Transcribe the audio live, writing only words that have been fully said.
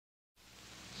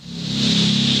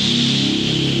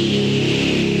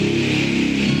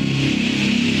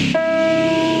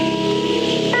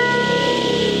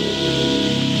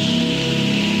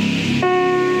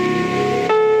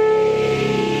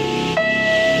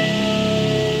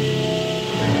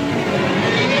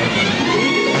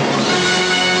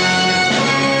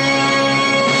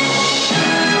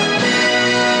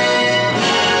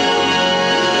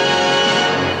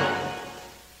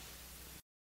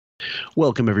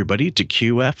Welcome, everybody, to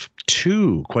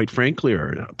QF2, quite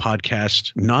Franklier, a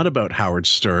podcast not about Howard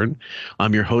Stern.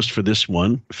 I'm your host for this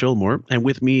one, Fillmore, and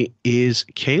with me is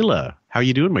Kayla. How are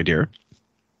you doing, my dear?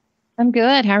 I'm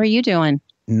good. How are you doing?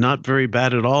 Not very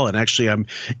bad at all. And actually, I'm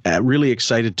really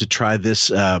excited to try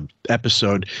this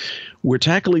episode. We're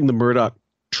tackling the Murdaugh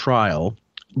trial,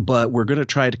 but we're going to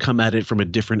try to come at it from a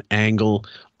different angle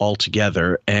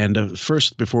altogether. And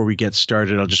first, before we get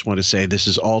started, I just want to say this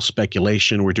is all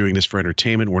speculation. We're doing this for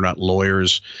entertainment. We're not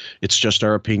lawyers. It's just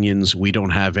our opinions. We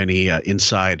don't have any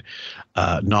inside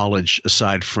knowledge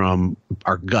aside from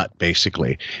our gut,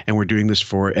 basically. And we're doing this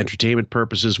for entertainment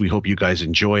purposes. We hope you guys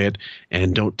enjoy it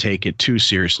and don't take it too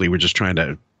seriously. We're just trying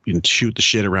to shoot the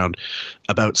shit around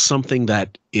about something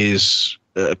that is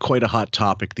quite a hot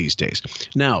topic these days.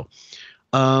 Now,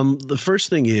 the first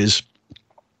thing is,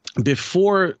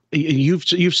 before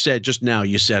you've said just now,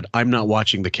 you said, I'm not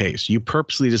watching the case. You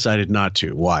purposely decided not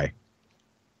to. Why?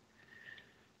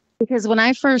 Because when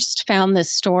I first found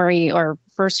this story or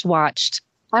first watched,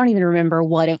 I don't even remember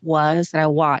what it was that I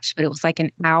watched, but it was like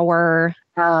an hour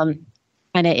kind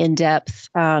of in-depth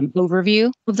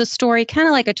overview of the story, kind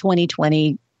of like a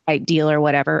 2020 type deal or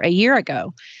whatever, a year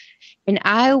ago. And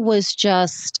I was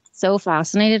just so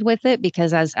fascinated with it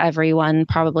because, as everyone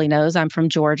probably knows, I'm from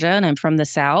Georgia and I'm from the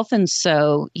South. And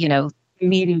so,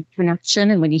 media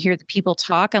connection. And when you hear the people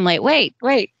talk, I'm like, wait.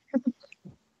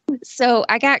 So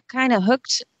I got kind of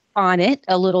hooked on it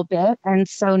a little bit. And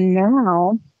so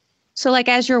now,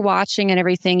 as you're watching and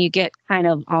everything, you get kind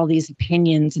of all these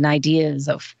opinions and ideas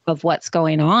of what's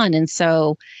going on. And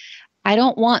so I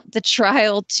don't want the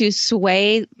trial to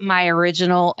sway my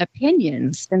original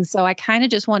opinions. And so I kind of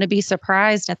just want to be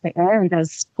surprised at the end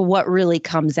as to what really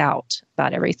comes out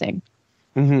about everything.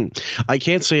 Mm-hmm. I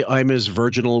can't say I'm as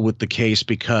virginal with the case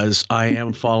because I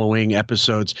am following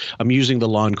episodes. I'm using the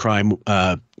Law and Crime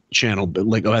channel,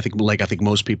 but I think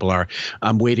most people are.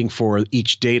 I'm waiting for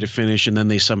each day to finish, and then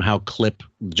they somehow clip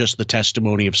just the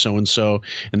testimony of so and so,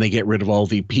 and they get rid of all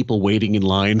the people waiting in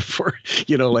line for,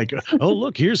 oh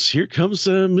look, here comes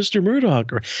Mr.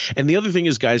 Murdaugh. And the other thing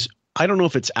is, guys, I don't know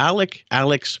if it's Alex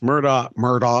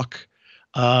Murdaugh,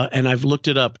 and I've looked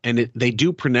it up, and they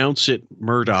do pronounce it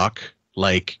Murdaugh,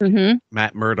 like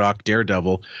Matt Murdock,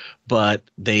 Daredevil, but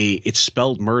it's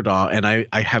spelled Murdaugh, and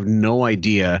I have no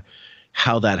idea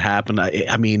how that happened.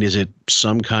 I mean, is it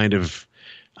some kind of,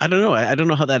 I don't know. I don't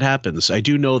know how that happens. I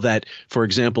do know that, for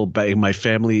example, by my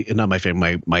in-laws,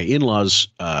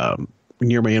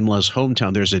 near my in-laws'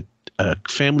 hometown, there's a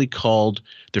family called,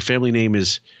 their family name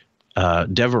is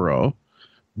Devereaux,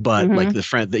 but like the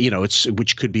friend that,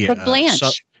 which could be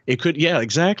Blanche. It could, yeah,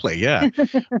 exactly, yeah.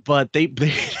 But they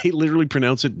literally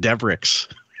pronounce it Devrix.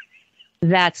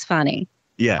 That's funny.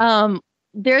 Yeah.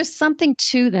 There's something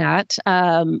to that.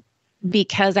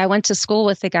 Because I went to school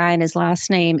with a guy and his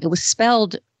last name, it was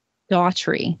spelled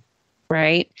Daughtry,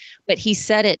 right? But he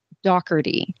said it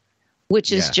Dougherty,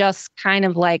 which is just kind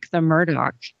of like the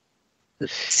Murdaugh,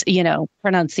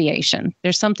 pronunciation.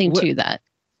 There's something to that.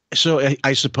 So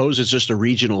I suppose it's just a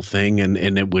regional thing,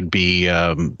 and it would be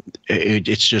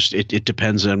it's just it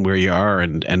depends on where you are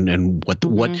and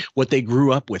what they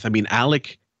grew up with. I mean,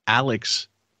 Alex,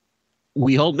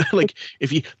 we all know, like,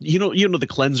 if you know the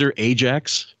cleanser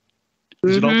Ajax.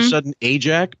 Is it all of a sudden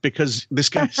Ajax because this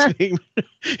guy's name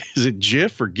is it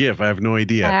Jif or GIF? I have no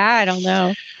idea. I don't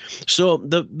know. So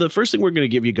the first thing we're going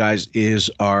to give you guys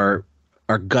is our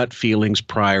gut feelings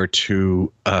prior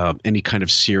to any kind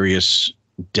of serious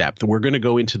depth. We're going to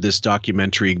go into this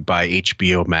documentary by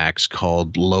HBO Max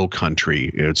called Low Country.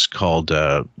 It's called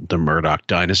The Murdaugh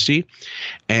Dynasty,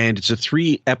 and it's a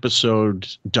 3-episode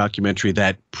documentary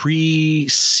that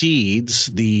precedes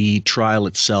the trial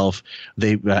itself.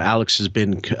 Alex has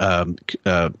been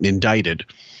indicted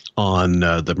on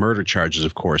the murder charges,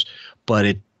 of course,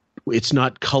 but it's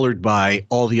not colored by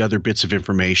all the other bits of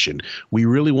information. We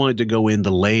really wanted to go in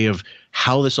the lay of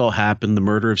how this all happened, the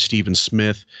murder of Stephen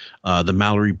Smith, the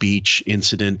Mallory Beach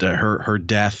incident, her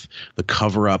death, the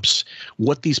cover-ups,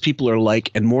 what these people are like,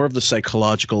 and more of the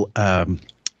psychological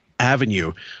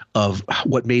avenue of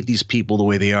what made these people the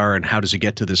way they are and how does it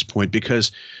get to this point,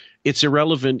 because it's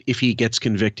irrelevant if he gets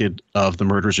convicted of the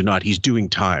murders or not. He's doing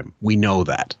time. We know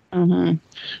that.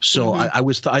 So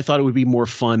I thought it would be more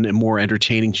fun and more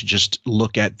entertaining to just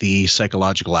look at the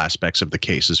psychological aspects of the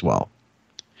case as well.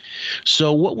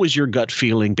 So what was your gut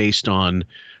feeling based on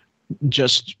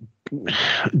just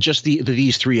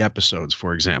these 3 episodes,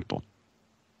 for example?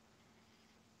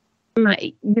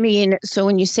 You mean, so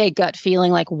when you say gut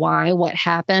feeling, like why, what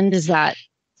happened, is that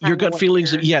your gut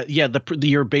feelings. Yeah.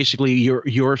 Your basically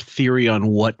your theory on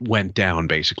what went down.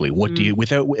 Basically, what do you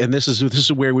and this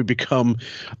is where we become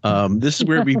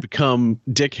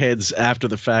dickheads after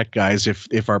the fact, guys.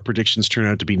 If our predictions turn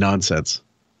out to be nonsense.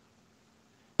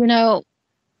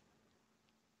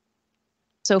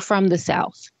 So from the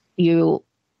South,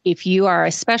 if you are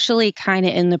especially kind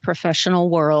of in the professional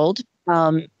world,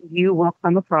 you will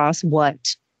come across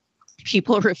what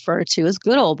people refer to as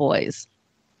good old boys.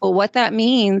 Well, what that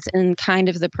means in kind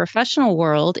of the professional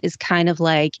world is kind of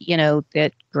like,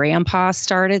 that grandpa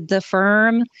started the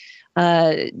firm,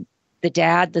 the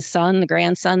dad, the son, the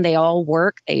grandson, they all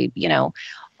work,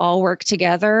 all work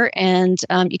together, and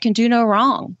you can do no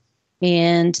wrong.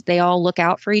 And they all look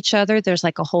out for each other. There's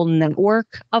like a whole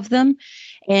network of them.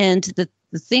 And the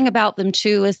thing about them,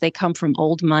 too, is they come from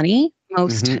old money.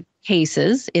 Most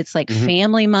cases, it's like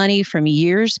family money from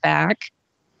years back.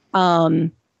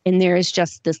 And there is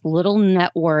just this little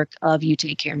network of you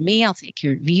take care of me, I'll take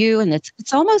care of you. And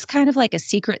it's almost kind of like a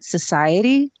secret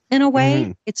society in a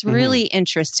way. It's really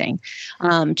interesting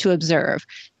to observe.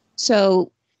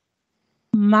 So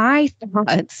my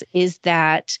thoughts is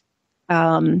that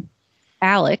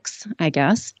Alex, I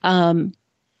guess,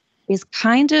 is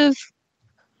kind of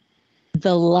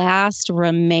the last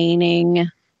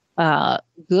remaining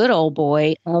good old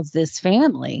boy of this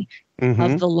family,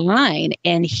 of the line.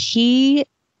 And he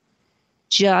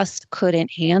just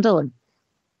couldn't handle it.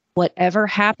 Whatever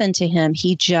happened to him,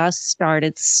 he just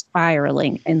started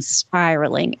spiraling and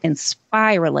spiraling and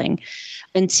spiraling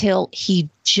until he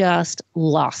just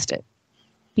lost it.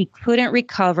 He couldn't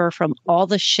recover from all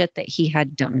the shit that he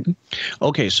had done.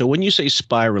 Okay, so when you say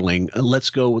spiraling, let's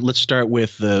start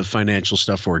with the financial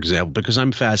stuff, for example, because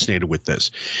I'm fascinated with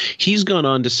this. He's gone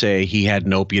on to say he had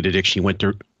an opiate addiction. He went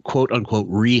to quote unquote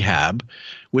rehab,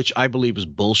 which I believe is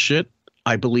bullshit.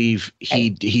 I believe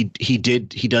he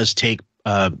does take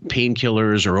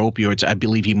painkillers or opioids. I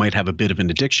believe he might have a bit of an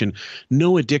addiction.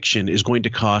 No addiction is going to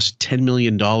cost $10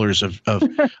 million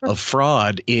of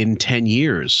fraud in 10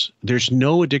 years. There's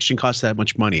no addiction costs that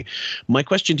much money. My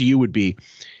question to you would be,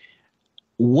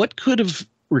 what could have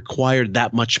required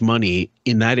that much money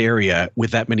in that area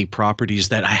with that many properties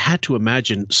that I had to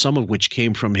imagine some of which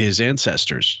came from his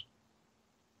ancestors?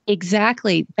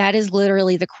 Exactly. That is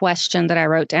literally the question that I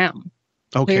wrote down.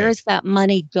 Okay. Where is that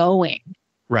money going?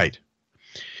 Right.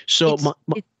 So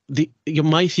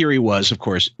my theory was, of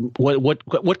course,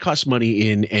 what costs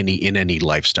money in any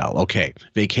lifestyle? Okay,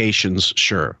 vacations,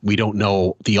 sure. We don't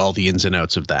know all the ins and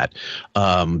outs of that.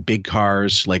 Big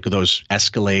cars like those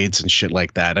Escalades and shit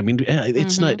like that. I mean,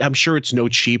 it's not. I'm sure it's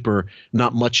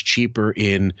not much cheaper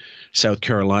in South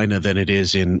Carolina than it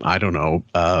is in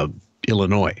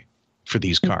Illinois for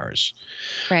these cars.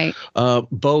 Right.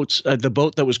 Boats. The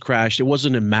boat that was crashed, it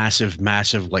wasn't a massive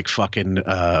like fucking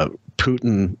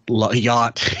Putin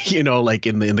yacht, like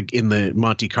in the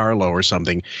Monte Carlo or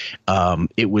something.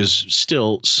 It was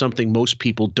still something most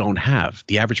people don't have.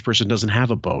 The average person doesn't have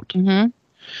a boat.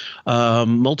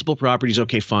 Multiple properties.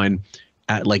 Okay, fine.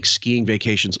 At like skiing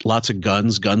vacations, lots of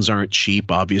guns. Guns aren't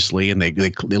cheap, obviously, and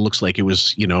it looks like it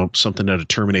was something out of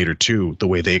Terminator 2, the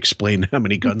way they explained how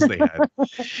many guns they had.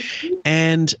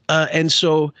 And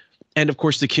of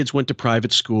course the kids went to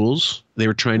private schools. They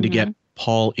were trying to get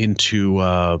Paul into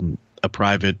a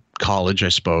private college, I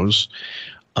suppose.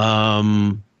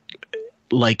 And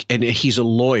he's a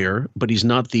lawyer, but he's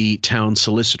not the town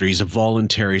solicitor. He's a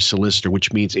voluntary solicitor,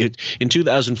 which means in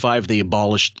 2005, they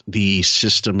abolished the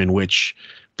system in which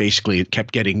basically it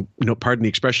kept getting, pardon the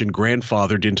expression,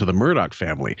 grandfathered into the Murdaugh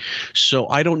family. So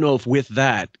I don't know if with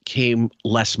that came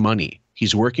less money.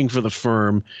 He's working for the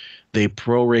firm. They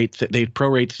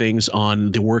prorate things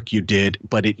on the work you did,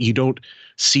 but you don't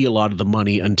see a lot of the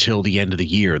money until the end of the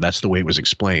year. That's the way it was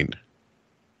explained.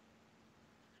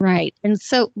 Right. And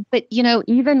so, but,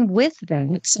 even with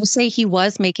that, so say he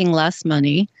was making less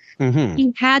money,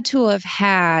 he had to have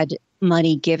had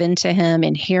money given to him,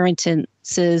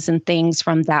 inheritances and things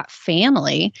from that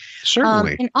family.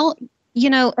 Certainly.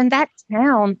 And that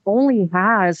town only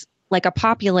has like a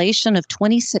population of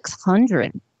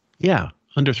 2,600. Yeah.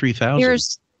 Under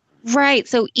 3,000. Right.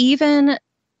 So even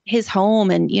his home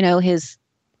and, his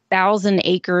 1,000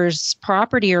 acres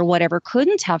property or whatever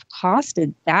couldn't have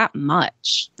costed that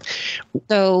much.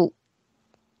 So,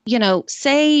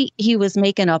 say he was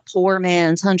making a poor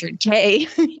man's $100K a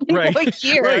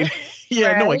year. Right. Yeah,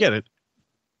 right? No, I get it.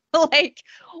 Like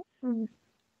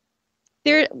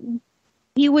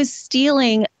he was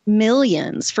stealing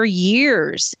millions for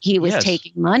years. He was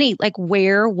taking money. Like,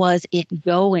 where was it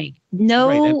going? No.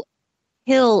 Right.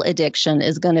 pill addiction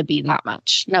is going to be that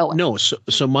much. No way. No.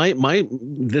 So my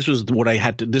this was what I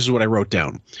had to. This is what I wrote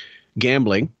down.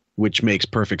 Gambling, which makes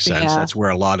perfect sense. Yeah. That's where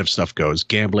a lot of stuff goes.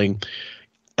 Gambling.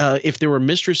 If there were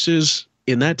mistresses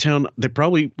in that town, they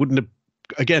probably wouldn't have,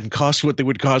 again, cost what they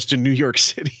would cost in New York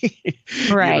City.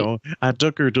 Right. You know, I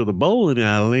took her to the bowling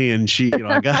alley and she,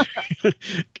 I got,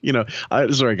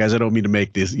 sorry guys, I don't mean to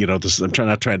make this, this, I'm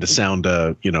not trying to sound,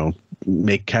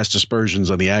 cast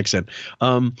aspersions on the accent.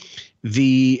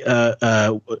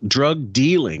 The drug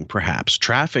dealing, perhaps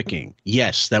trafficking,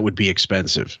 yes, that would be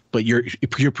expensive, but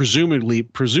you're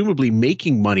presumably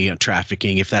making money on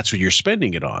trafficking if that's what you're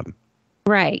spending it on.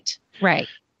 Right.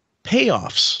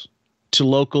 Payoffs to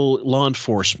local law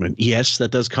enforcement, yes,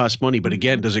 that does cost money, but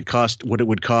again, does it cost what it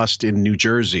would cost in New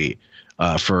Jersey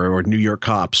or New York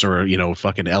cops or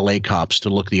fucking LA cops to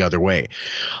look the other way?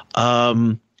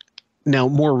 Now,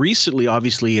 more recently,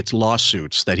 obviously, it's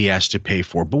lawsuits that he has to pay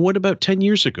for. But what about 10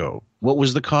 years ago? What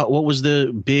was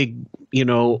the big,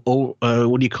 what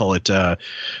do you call it?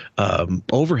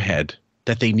 Overhead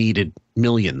that they needed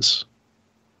millions.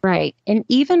 Right. And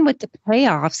even with the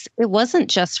payoffs, it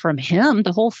wasn't just from him.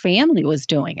 The whole family was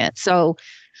doing it. So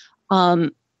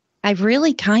I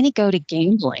really kind of go to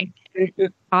gambling.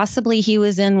 Possibly he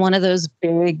was in one of those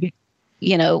big,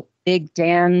 big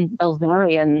Dan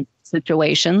Bilzerian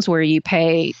situations where you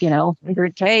pay,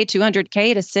 $100K,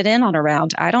 $200K to sit in on a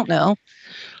round. I don't know.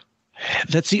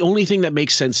 That's the only thing that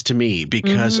makes sense to me,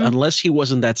 because unless he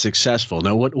wasn't that successful.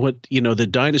 Now, what the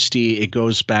dynasty, it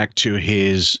goes back to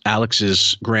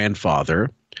Alex's grandfather,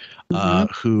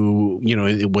 who,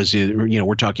 it was,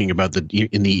 we're talking about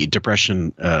in the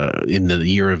Depression, in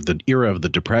the era of the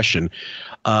Depression,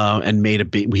 and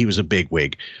he was a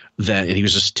bigwig. Then he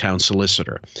was a town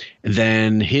solicitor.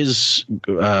 Then his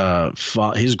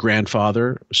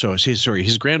grandfather,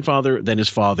 his grandfather, then his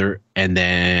father, and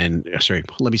then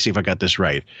let me see if I got this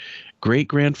right. Great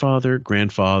grandfather,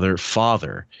 grandfather,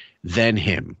 father, then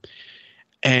him.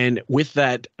 And with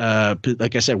that,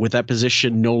 like I said, with that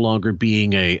position no longer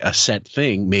being a set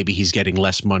thing, maybe he's getting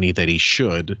less money than he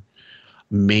should.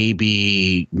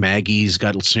 Maybe Maggie's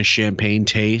got some champagne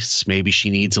tastes. Maybe she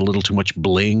needs a little too much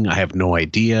bling. I have no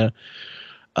idea.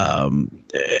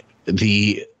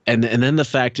 And then the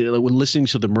fact that when listening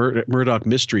to the Murdaugh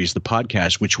Mysteries, the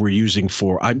podcast, which we're using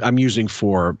I'm using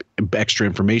for extra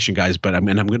information, guys, but I'm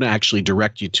going to actually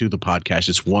direct you to the podcast.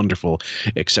 It's wonderful,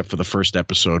 except for the first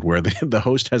episode where the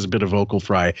host has a bit of vocal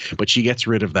fry, but she gets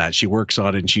rid of that. She works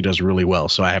on it and she does really well.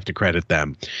 So I have to credit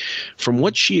them. From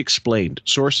what she explained,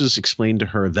 sources explained to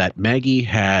her that Maggie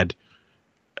had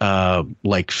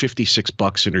like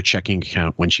 $56 in her checking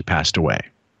account when she passed away.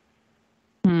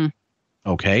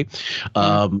 Okay.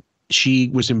 She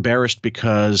was embarrassed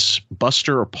because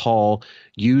Buster or Paul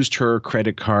used her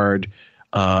credit card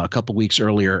a couple weeks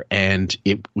earlier and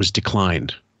it was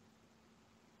declined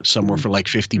somewhere for like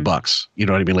 $50. You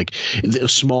know what I mean? Like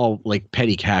small, like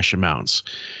petty cash amounts.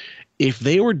 If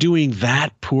they were doing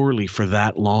that poorly for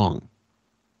that long,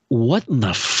 what in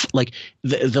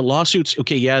the lawsuits?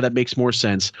 Okay. Yeah, that makes more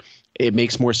sense. It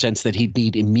makes more sense that he'd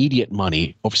need immediate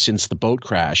money since the boat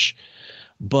crash.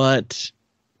 But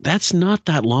that's not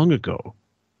that long ago.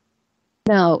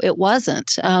 No, it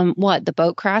wasn't. The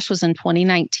boat crash was in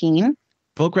 2019?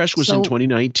 Boat crash was in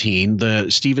 2019.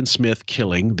 The Stephen Smith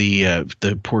killing,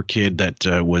 the poor kid that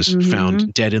was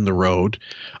found dead in the road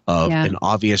of an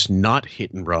obvious not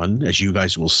hit and run, as you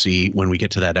guys will see when we get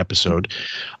to that episode.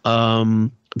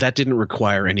 That didn't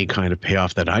require any kind of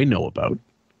payoff that I know about.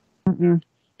 And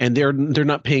they're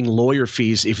not paying lawyer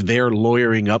fees if they're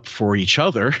lawyering up for each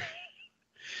other.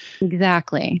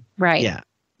 Exactly. Right. Yeah.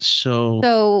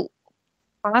 So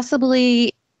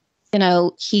possibly,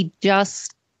 he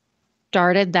just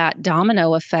started that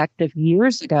domino effect of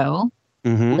years ago,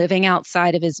 living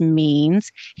outside of his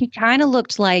means. He kind of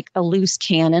looked like a loose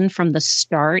cannon from the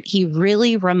start. He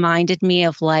really reminded me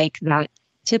of like that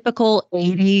typical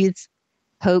 80s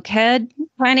pokehead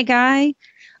kind of guy.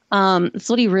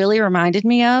 That's what he really reminded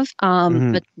me of.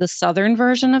 But the Southern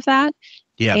version of that.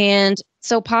 Yeah. And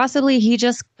so possibly he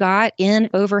just got in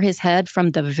over his head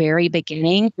from the very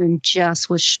beginning and just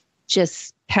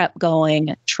kept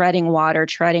going, treading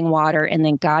water, and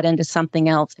then got into something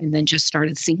else and then just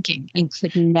started sinking and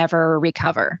could never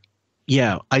recover.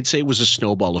 Yeah, I'd say it was a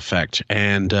snowball effect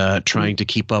and trying to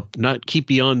keep up, not keep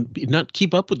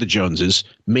up with the Joneses,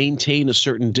 maintain a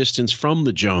certain distance from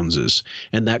the Joneses.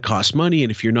 And that costs money. And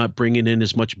if you're not bringing in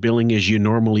as much billing as you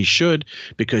normally should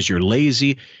because you're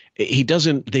lazy,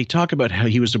 they talk about how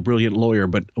he was a brilliant lawyer,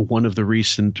 but one of the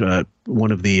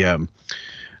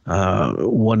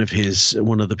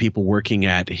people working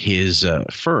at his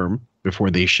firm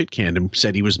before they shit canned him,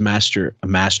 said he was a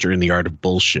master in the art of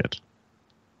bullshit.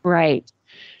 Right.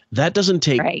 That doesn't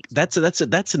take Right. that's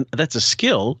a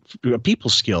skill, a people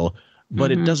skill,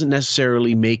 but it Mm-hmm. doesn't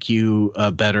necessarily make you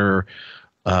a better.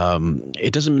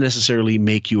 It doesn't necessarily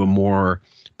make you a more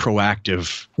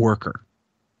proactive worker.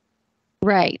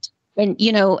 Right. And,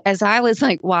 as I was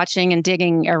like watching and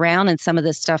digging around in some of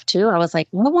this stuff too, I was like,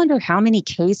 I wonder how many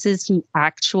cases he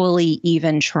actually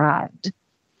even tried.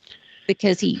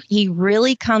 Because he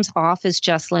really comes off as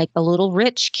just like a little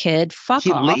rich kid. Fuck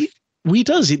off.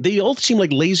 They all seem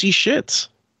like lazy shits.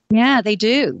 Yeah, they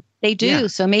do. They do. Yeah.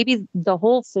 So maybe the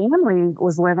whole family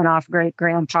was living off great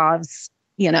grandpa's,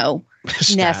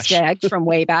 nest egg from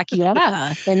way back.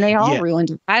 Yeah. And they all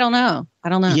ruined it. I don't know.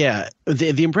 Yeah.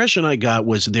 The impression I got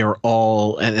was they're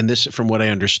all, and this, from what I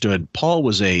understood, Paul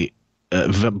was a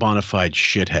bona fide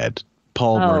shithead.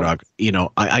 Paul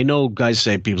Murdaugh, I know guys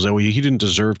say, people say, well, he didn't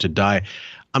deserve to die.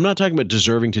 I'm not talking about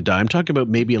deserving to die. I'm talking about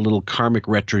maybe a little karmic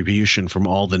retribution from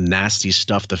all the nasty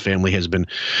stuff the family has been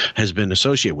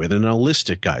associated with. And I'll list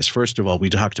it, guys. First of all, we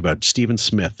talked about Stephen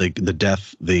Smith,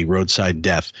 the roadside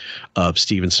death of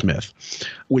Stephen Smith,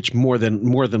 which more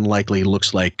than likely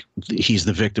looks like he's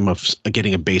the victim of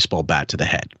getting a baseball bat to the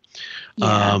head.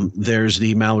 Yeah. There's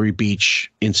the Mallory Beach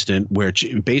incident where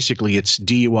basically it's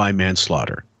DUI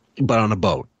manslaughter, but on a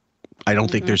boat. I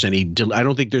don't think there's I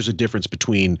don't think there's a difference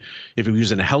between if he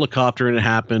was in a helicopter and it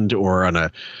happened or on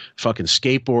a fucking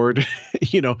skateboard,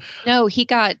 No, he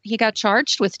got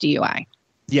charged with DUI.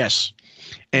 Yes.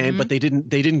 And but they didn't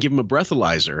give him a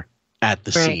breathalyzer at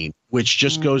the scene, which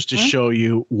just goes to show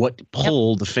you what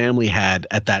pull the family had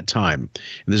at that time.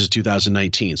 And this is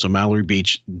 2019. So Mallory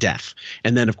Beach death.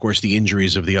 And then of course the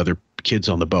injuries of the other kids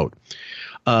on the boat.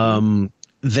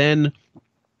 Then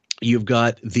you've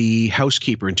got the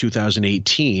housekeeper in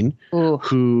 2018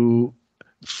 who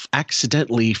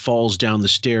accidentally falls down the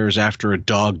stairs after a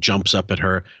dog jumps up at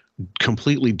her,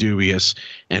 completely dubious,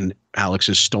 and Alex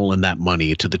has stolen that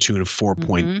money to the tune of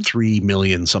 4.3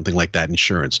 million, something like that,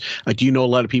 insurance. Do you know a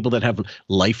lot of people that have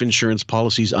life insurance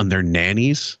policies on their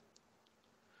nannies?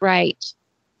 Right.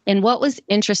 And what was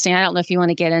interesting, I don't know if you want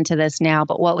to get into this now,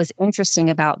 but what was interesting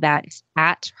about that is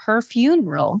at her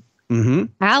funeral,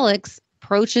 Alex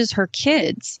approaches her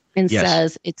kids and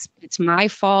says, it's my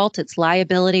fault. It's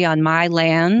liability on my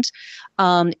land.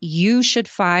 You should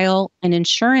file an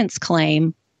insurance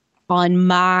claim on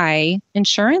my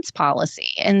insurance policy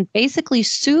and basically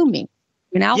sue me.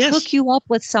 And I'll hook you up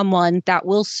with someone that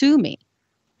will sue me.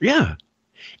 Yeah.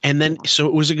 And then, so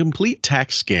it was a complete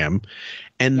tax scam.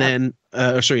 And then,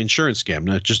 insurance scam,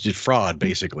 not just a fraud,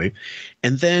 basically.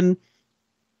 And then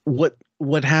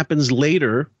what happens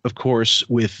later, of course,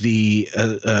 with the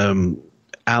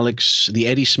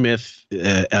Eddie Smith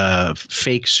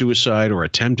fake suicide or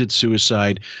attempted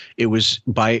suicide, it was,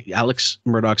 by Alex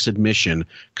Murdaugh's admission,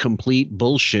 complete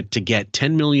bullshit to get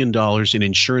 $10 million in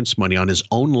insurance money on his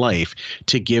own life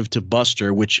to give to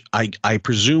Buster, which I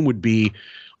presume would be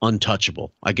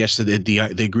untouchable. I guess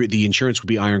the insurance would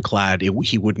be ironclad.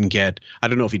 He wouldn't get, I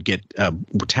don't know if he'd get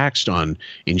taxed on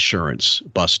insurance,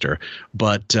 Buster,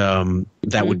 but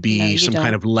that would be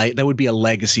that would be a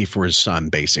legacy for his son,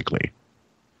 basically.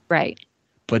 Right.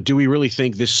 But do we really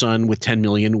think this son with 10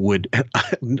 million would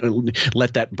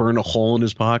let that burn a hole in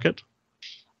his pocket?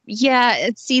 Yeah,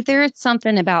 there's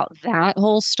something about that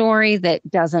whole story that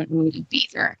doesn't move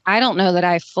either. I don't know that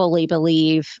I fully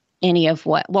believe any of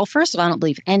first of all, I don't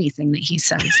believe anything that he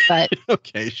says, but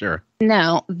okay, sure.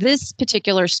 No, this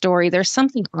particular story, there's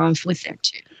something off with it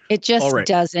too. It just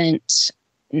doesn't,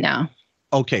 no.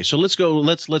 Okay, so let's go.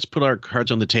 Let's put our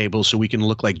cards on the table so we can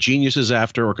look like geniuses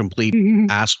after or complete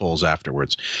assholes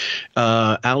afterwards.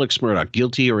 Alex Murdaugh,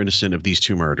 guilty or innocent of these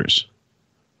two murders?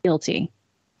 Guilty.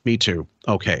 Me too.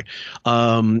 Okay.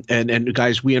 And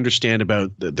guys, we understand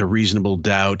about the reasonable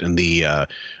doubt and the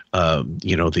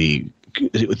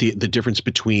difference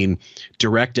between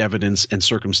direct evidence and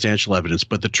circumstantial evidence.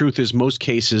 But the truth is most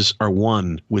cases are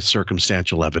won with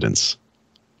circumstantial evidence.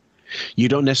 You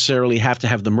don't necessarily have to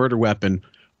have the murder weapon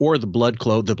or the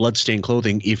bloodstained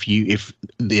clothing if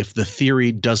the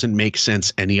theory doesn't make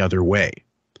sense any other way.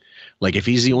 Like if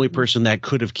he's the only person that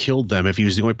could have killed them, if he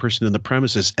was the only person in the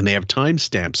premises, and they have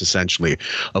timestamps essentially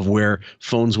of where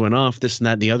phones went off, this and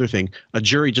that and the other thing, a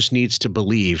jury just needs to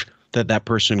believe that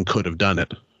person could have done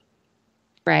it.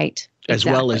 Right. As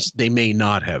well as they may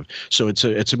not have. So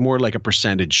it's more like a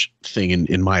percentage thing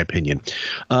in my opinion.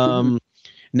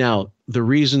 Now, the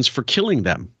reasons for killing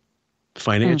them,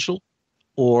 financial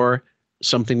or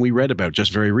something we read about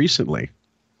just very recently.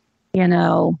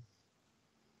 I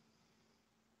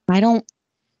don't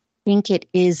think it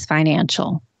is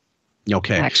financial.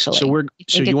 Okay. Actually, so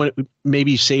you want to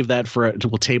maybe save that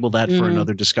we'll table that for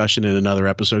another discussion in another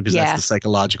episode, because that's the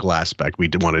psychological aspect we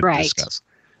want to discuss.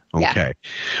 Okay.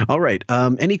 Yeah. All right.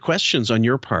 Any questions on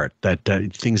your part that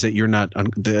things that you're not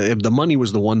the money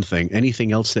was the one thing.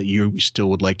 Anything else that you still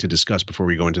would like to discuss before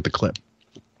we go into the clip?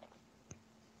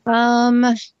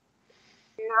 Not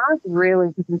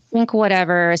really. I think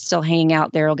whatever is still hanging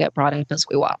out there will get brought up as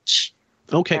we watch.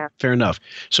 Okay, fair enough.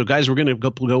 So, guys, we're going to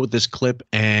go with this clip,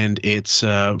 and it's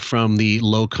from the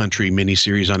Low Country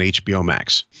miniseries on HBO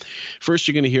Max. First,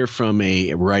 you're going to hear from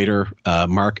a writer,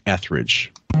 Mark Etheridge.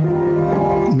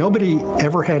 Nobody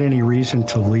ever had any reason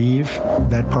to leave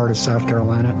that part of South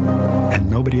Carolina, and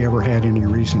nobody ever had any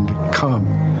reason to come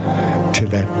to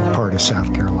that part of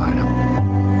South Carolina.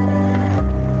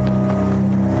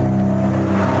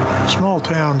 Small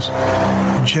towns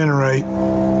generate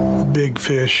big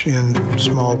fish in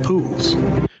small pools.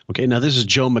 Okay, now this is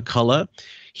Joe McCullough.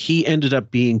 He ended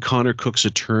up being Connor Cook's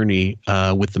attorney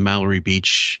with the Mallory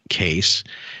Beach case,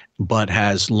 but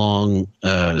has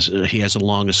he has a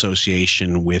long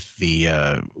association with the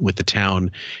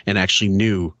town, and actually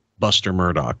knew Buster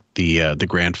Murdaugh, the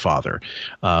grandfather,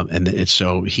 and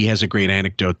so he has a great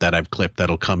anecdote that I've clipped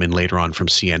that'll come in later on from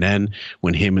CNN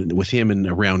when with him and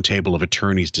a round table of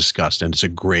attorneys discussed, and it's a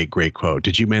great quote.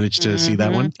 Did you manage to see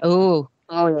that one? Oh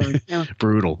yeah.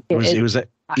 Brutal. It was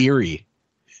eerie.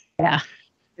 Yeah,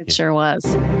 it sure was.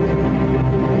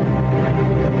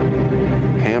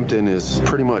 Hampton is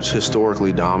pretty much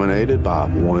historically dominated by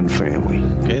one family.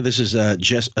 Okay, this is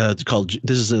this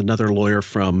is another lawyer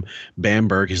from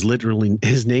Bamberg. His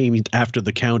name after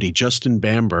the county, Justin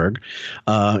Bamberg.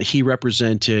 He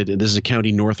represented, this is a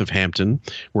county north of Hampton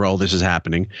where all this is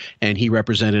happening, and he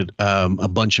represented a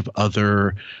bunch of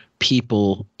other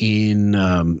people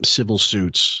in civil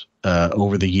suits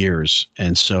over the years,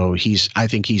 and so I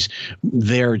think he's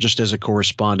there just as a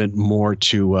correspondent, more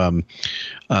to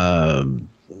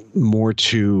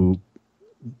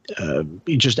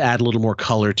just add a little more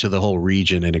color to the whole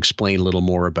region and explain a little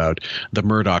more about the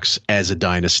Murdaughs as a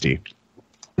dynasty.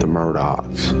 The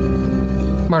Murdaughs.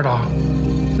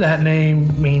 Murdaugh. That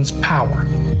name means power.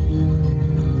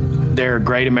 They're a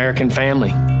great American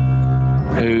family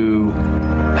who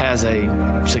has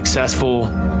a successful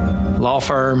law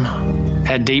firm,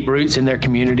 had deep roots in their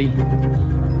community.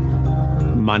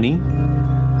 Money,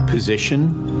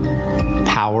 position,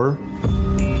 power.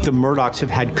 The Murdaughs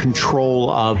have had control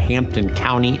of Hampton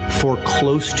County for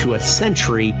close to a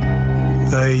century.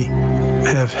 They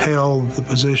have held the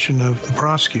position of the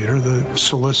prosecutor, the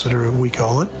solicitor, we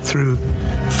call it, through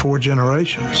 4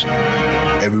 generations.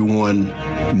 Everyone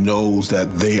knows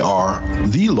that they are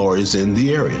the lawyers in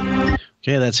the area.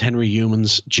 Okay, that's Henry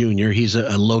Humans Jr. He's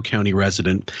a Low County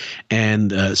resident.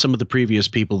 And some of the previous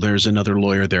people, there's another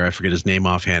lawyer there. I forget his name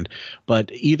offhand.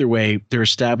 But either way, they're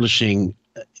establishing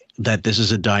that this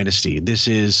is a dynasty. This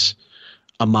is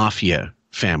a mafia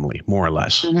family, more or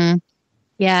less. Mm-hmm.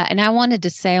 Yeah, and I wanted to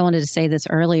say this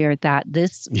earlier, that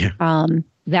this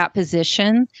that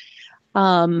position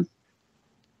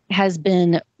has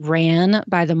been ran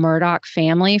by the Murdaugh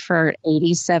family for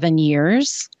 87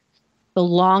 years. The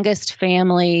longest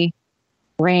family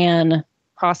ran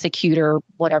prosecutor,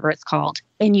 whatever it's called,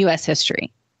 in U.S.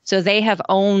 history. So they have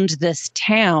owned this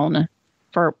town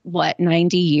for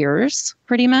 90 years,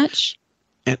 pretty much.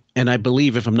 And I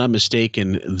believe, if I'm not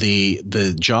mistaken,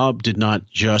 the job did not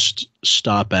just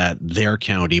stop at their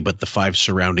county, but the 5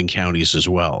 surrounding counties as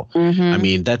well. Mm-hmm. I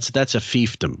mean, that's a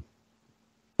fiefdom.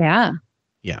 Yeah.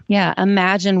 Yeah. Yeah.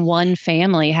 Imagine one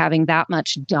family having that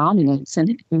much dominance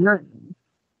in an area.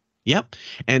 Yep.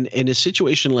 And in a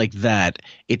situation like that,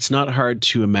 it's not hard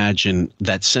to imagine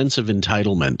that sense of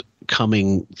entitlement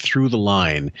coming through the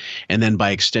line, and then by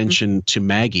extension to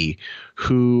Maggie,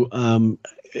 who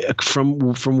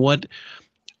from what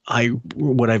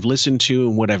I've listened to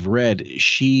and what I've read,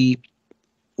 she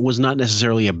was not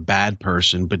necessarily a bad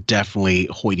person, but definitely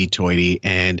hoity-toity,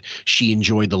 and she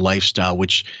enjoyed the lifestyle,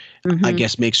 which I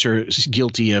guess makes her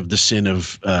guilty of the sin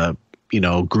of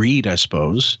greed, I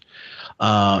suppose.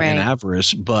 And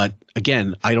avarice. But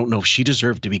again, I don't know if she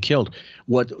deserved to be killed.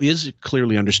 What is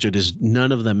clearly understood is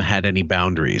none of them had any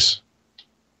boundaries.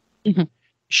 Mm-hmm.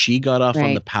 She got off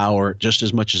on the power just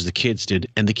as much as the kids did.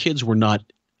 And the kids were not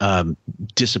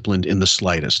disciplined in the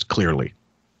slightest, clearly.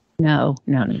 No.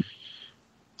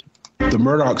 The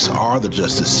Murdaughs are the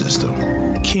justice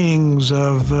system. Kings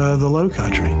of the Low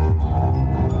Country.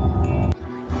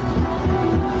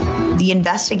 The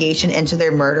investigation into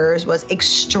their murders was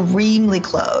extremely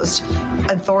closed.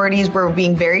 Authorities were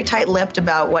being very tight-lipped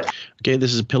about what... Okay,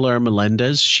 this is Pilar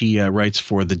Melendez. She writes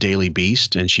for the Daily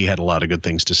Beast, and she had a lot of good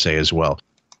things to say as well.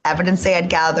 evidence they had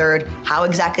gathered, how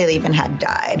exactly they even had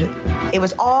died. It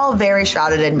was all very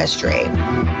shrouded in mystery.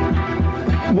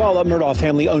 While the Murdaugh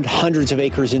family owned hundreds of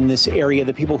acres in this area,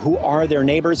 the people who are their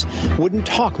neighbors wouldn't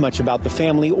talk much about the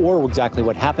family or exactly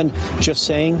what happened, just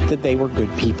saying that they were good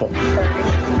people.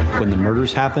 When the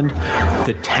murders happened,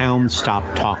 the town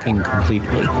stopped talking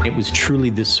completely. It was truly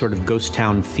this sort of ghost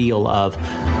town feel of,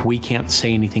 we can't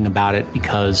say anything about it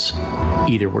because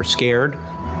either we're scared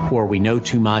or we know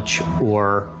too much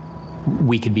or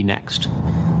we could be next.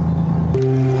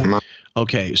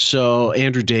 Okay, so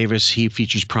Andrew Davis, he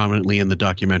features prominently in the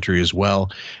documentary as well.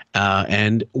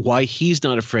 And why he's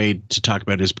not afraid to talk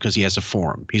about it is because he has a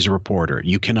forum. He's a reporter.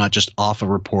 You cannot just off a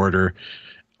reporter,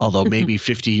 although maybe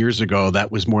 50 years ago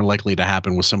that was more likely to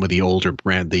happen with some of the older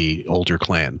clan.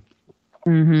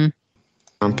 Mm-hmm. In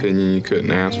my opinion, you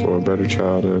couldn't ask for a better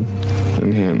childhood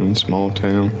than him in a small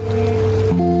town.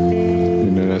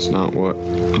 You know, that's not what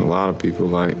a lot of people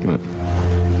like, but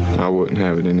I wouldn't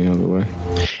have it any other way.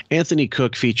 Anthony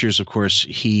Cook features, of course,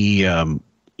 he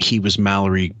was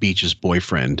Mallory Beach's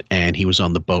boyfriend, and he was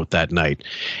on the boat that night.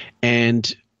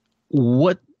 And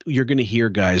what you're going to hear,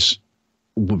 guys,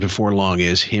 before long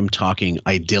is him talking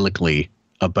idyllically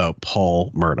about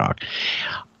Paul Murdaugh.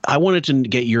 I wanted to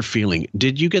get your feeling.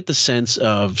 Did you get the sense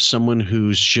of someone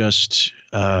who's just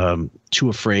too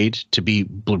afraid to be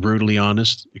brutally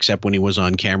honest, except when he was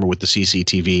on camera with the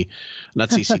CCTV,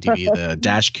 the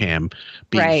dash cam,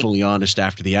 being fully honest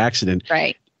after the accident?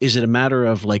 Right. Is it a matter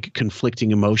of like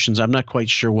conflicting emotions? I'm not quite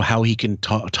sure how he can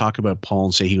talk about Paul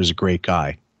and say he was a great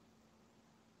guy.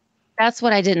 That's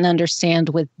what I didn't understand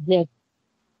with this.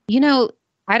 You know,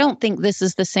 I don't think this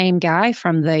is the same guy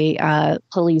from the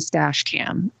police dash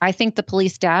cam. I think the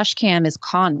police dash cam is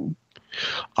Connor.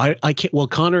 I can't. Well,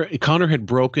 Connor had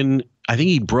broken. I think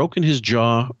he'd broken his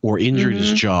jaw or injured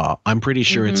his jaw. I'm pretty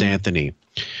sure it's Anthony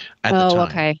at the time.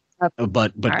 Okay.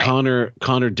 But right.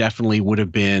 Connor definitely would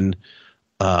have been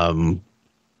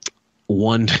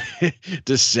one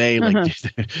to say like,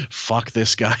 fuck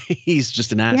this guy. He's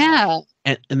just an ass. Yeah.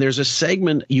 And there's a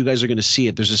segment, you guys are going to see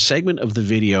it. There's a segment of the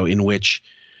video in which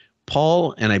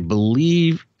Paul and I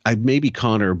believe maybe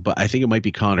Connor, but I think it might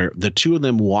be Connor, the two of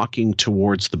them walking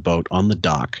towards the boat on the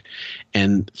dock,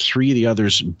 and three of the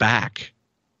others back,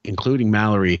 including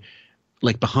Mallory,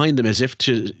 like behind them as if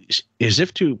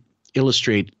to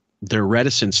illustrate their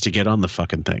reticence to get on the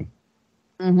fucking thing.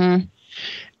 Mm-hmm.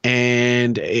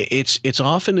 And it's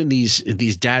often in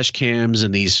these dash cams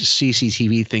and these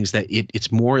CCTV things that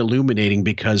it's more illuminating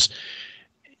because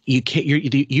you can't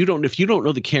you don't if you don't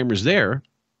know the camera's there,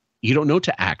 you don't know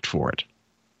to act for it.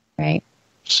 Right.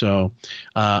 So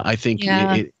I think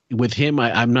with him,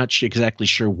 I'm not exactly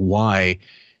sure why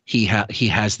he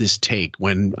has this take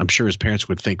when I'm sure his parents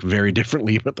would think very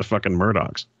differently about the fucking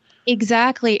Murdaughs.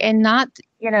 Exactly. And not,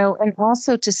 and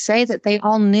also to say that they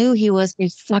all knew he was a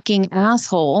fucking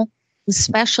asshole,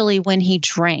 especially when he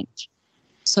drank.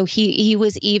 So he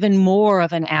was even more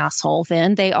of an asshole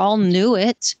then. They all knew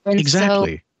it. And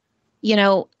exactly.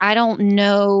 So, I don't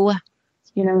know,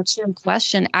 to your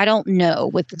question, I don't know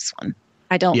with this one.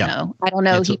 I don't know. I don't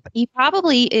know. He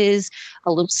probably is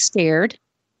a little scared.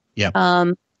 Yeah.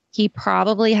 He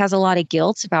probably has a lot of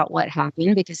guilt about what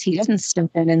happened because he didn't step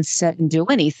in and sit and do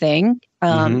anything.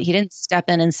 He didn't step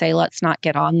in and say, let's not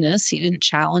get on this. He didn't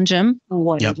challenge him or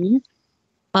whatever.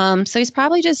 Yep. So he's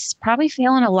probably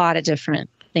feeling a lot of different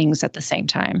things at the same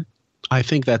time. I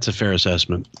think that's a fair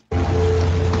assessment.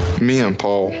 Me and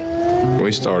Paul,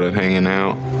 we started hanging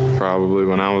out probably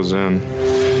when I was in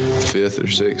 5th or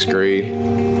 6th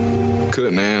grade.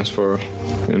 Couldn't ask for,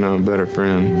 a better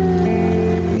friend.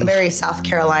 A very South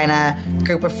Carolina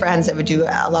group of friends that would do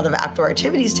a lot of outdoor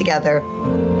activities together.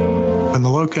 In the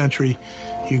low country,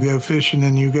 you go fishing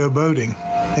and you go boating.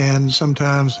 And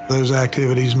sometimes those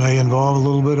activities may involve a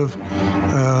little bit of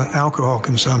alcohol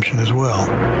consumption as well.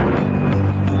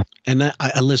 And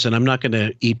I listen, I'm not going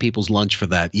to eat people's lunch for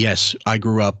that. Yes, I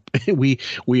grew up. We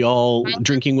all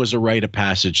drinking was a rite of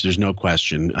passage. There's no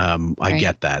question. I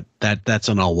get that. That's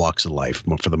on all walks of life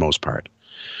for the most part.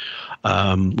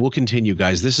 We'll continue,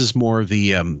 guys. This is more of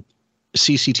the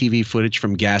CCTV footage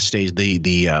from gas station,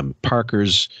 the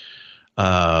Parker's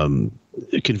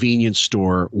convenience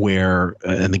store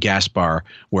and the gas bar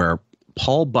where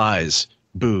Paul buys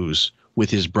booze with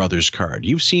his brother's card.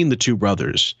 You've seen the two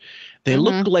brothers. They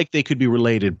look like they could be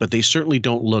related, but they certainly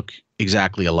don't look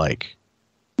exactly alike.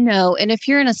 No, and if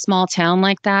you're in a small town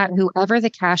like that, whoever the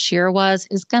cashier was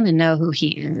is going to know who he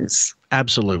is.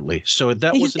 Absolutely. So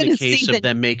that wasn't a case of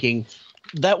them making.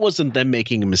 That wasn't them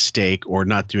making a mistake or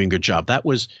not doing their job. That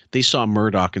was they saw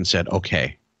Murdaugh and said,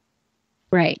 "Okay."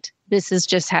 Right. this is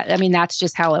just how, I mean, that's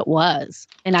just how it was.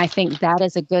 And I think that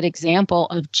is a good example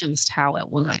of just how it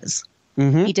was.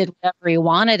 Mm-hmm. He did whatever he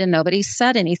wanted and nobody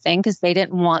said anything because they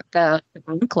didn't want the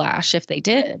backlash if they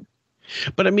did.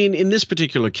 But I mean, in this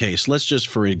particular case, let's just,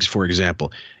 for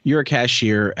example, you're a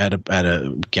cashier at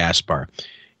a gas bar.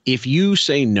 If you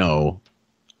say no,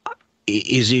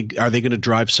 are they going to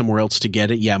drive somewhere else to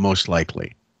get it? Yeah, most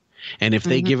likely. And if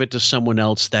they give it to someone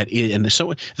else so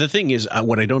the thing is,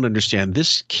 what I don't understand,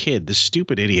 this kid, this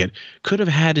stupid idiot, could have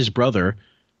had his brother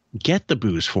get the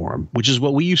booze for him, which is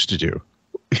what we used to do.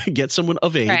 Get someone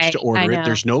of age to order it.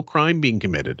 There's no crime being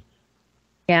committed.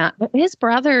 Yeah, his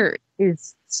brother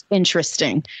is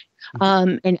interesting.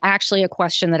 And actually a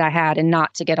question that I had, and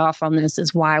not to get off on this,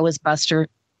 is why was Buster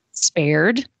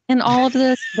spared in all of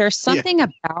this? There's something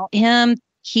about him.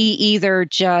 He either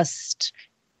just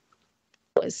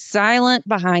was silent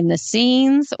behind the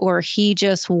scenes, or he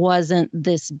just wasn't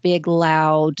this big,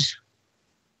 loud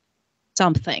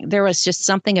something. There was just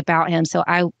something about him. So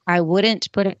I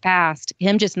wouldn't put it past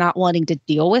him just not wanting to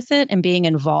deal with it and being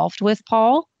involved with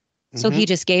Paul. So he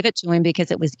just gave it to him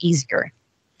because it was easier.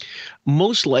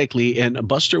 Most likely, and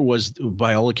Buster was,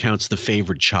 by all accounts, the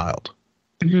favorite child.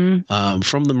 From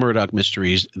the Murdaugh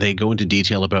mysteries, they go into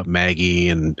detail about Maggie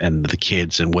and the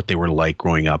kids and what they were like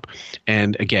growing up.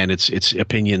 And again, its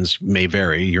opinions may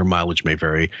vary, your mileage may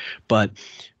vary, but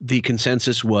the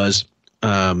consensus was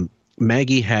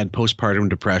Maggie had postpartum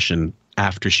depression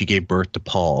after she gave birth to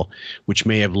Paul, which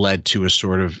may have led to a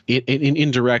sort of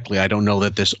indirectly. I don't know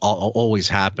that this always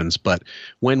happens, but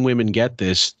when women get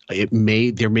this,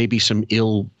 there may be some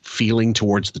ill feeling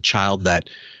towards the child that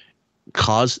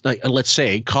caused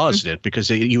it, because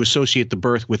you associate the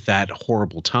birth with that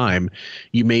horrible time.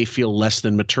 You may feel less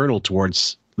than maternal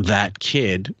towards that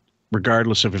kid,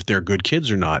 regardless of if they're good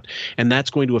kids or not. And that's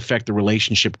going to affect the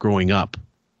relationship growing up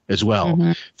as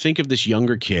well. Think of this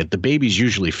younger kid. The baby's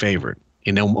usually favored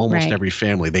in almost every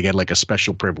family. They get like a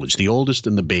special privilege. The oldest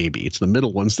and the baby. It's the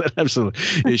middle ones that have some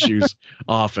issues,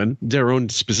 often their own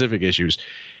specific issues.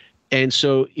 And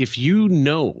so if you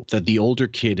know that the older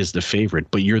kid is the favorite,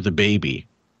 but you're the baby,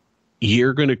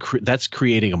 you're going to that's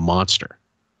creating a monster.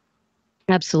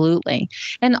 Absolutely.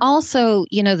 And also,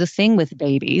 the thing with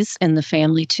babies in the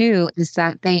family too is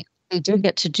that they do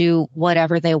get to do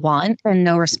whatever they want and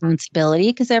no responsibility,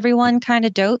 because everyone kind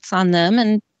of dotes on them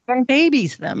and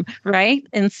babies them, right?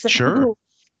 And so it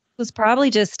was probably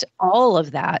just all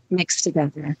of that mixed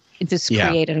together. It just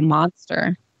created a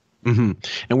monster. And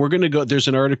we're going to go, there's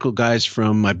an article, guys,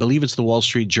 from, I believe it's the Wall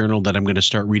Street Journal, that I'm going to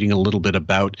start reading a little bit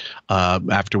about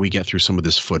after we get through some of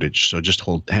this footage. So just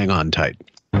hang on tight.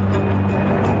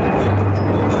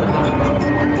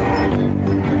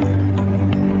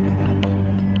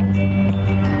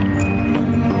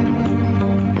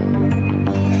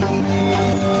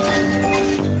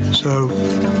 So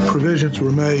provisions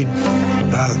were made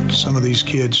by some of these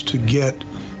kids to get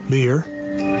beer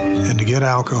and to get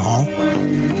alcohol.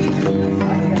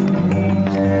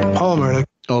 Paul Murdaugh.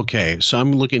 Okay, so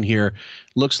I'm looking here.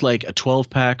 Looks like a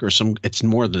 12-pack or it's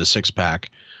more than a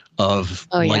 6-pack of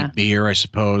light beer, I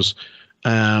suppose.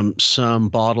 Some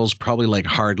bottles, probably like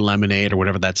hard lemonade or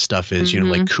whatever that stuff is,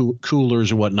 like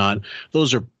coolers or whatnot.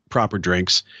 Those are proper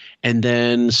drinks. And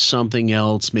then something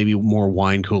else, maybe more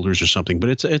wine coolers or something. But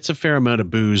it's a fair amount of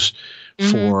booze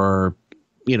for,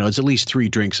 it's at least 3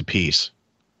 drinks apiece.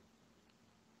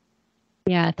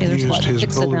 Yeah, he used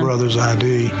his older brother's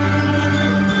ID.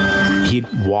 He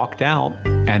walked out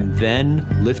and then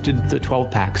lifted the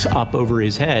 12 packs up over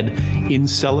his head in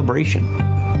celebration.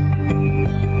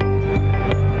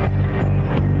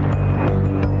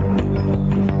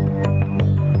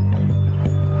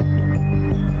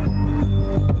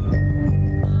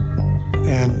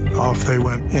 And off they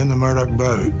went in the Murdaugh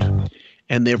boat.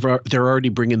 And they're already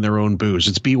bringing their own booze.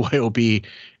 It's BYOB,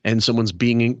 and someone's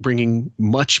bringing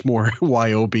much more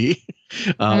YOB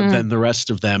than the rest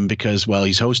of them because, well,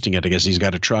 he's hosting it. I guess he's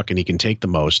got a truck and he can take the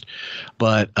most.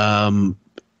 But from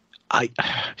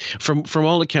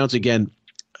all accounts, again,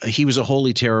 he was a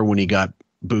holy terror when he got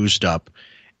boozed up,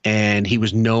 and he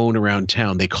was known around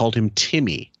town. They called him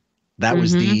Timmy. That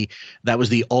was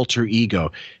the alter ego.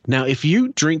 Now, if you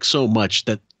drink so much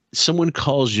that someone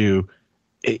calls you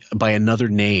by another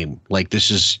name, like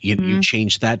this is you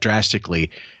change that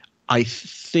drastically, I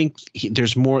think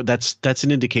there's more. That's an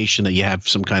indication that you have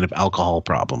some kind of alcohol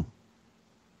problem.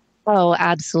 Oh,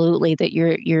 absolutely. That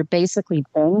you're basically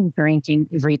drinking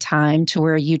every time to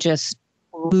where you just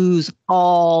lose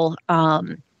all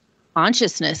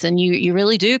consciousness, and you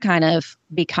really do kind of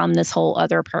become this whole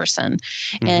other person.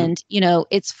 And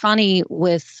it's funny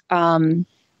with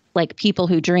like people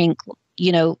who drink,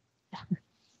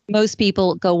 most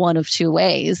people go one of two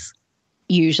ways,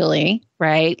 usually,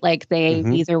 right? Like they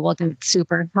either will get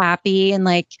super happy and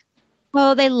like,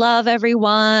 oh, they love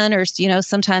everyone. Or,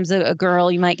 sometimes a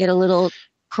girl, you might get a little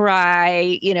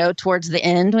cry, towards the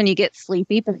end when you get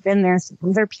sleepy. But then there's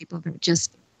other people that are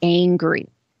just angry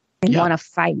and want to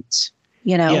fight,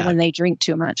 when they drink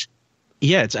too much.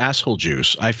 Yeah, it's asshole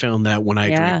juice. I found that when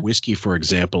I drink whiskey, for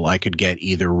example, I could get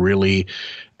either really,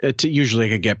 usually I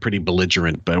could get pretty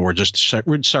belligerent, or just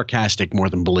sarcastic more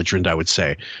than belligerent, I would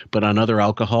say. But on other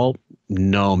alcohol,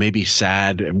 no, maybe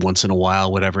sad once in a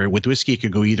while, whatever. With whiskey, it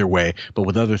could go either way. But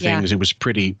with other things, it was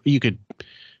pretty, it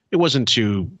wasn't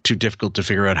too difficult to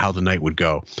figure out how the night would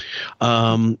go.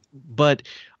 But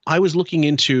I was looking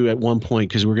into at one point,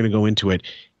 because we're going to go into it,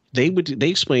 they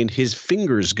explained his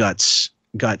fingers got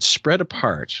spread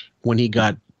apart when he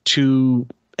got too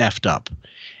effed up,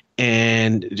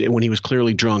 and when he was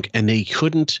clearly drunk, and he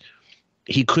couldn't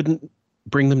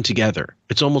bring them together.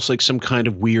 It's almost like some kind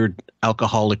of weird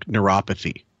alcoholic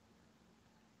neuropathy.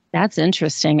 That's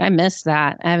interesting. I missed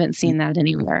that. I haven't seen that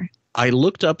anywhere. I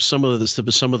looked up some of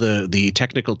the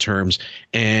technical terms,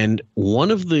 and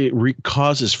one of the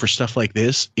causes for stuff like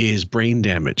this is brain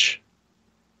damage.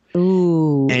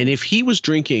 Ooh. And if he was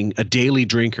drinking, a daily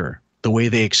drinker, the way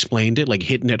they explained it, like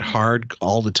hitting it hard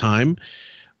all the time,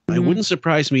 it wouldn't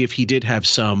surprise me if he did have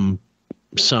some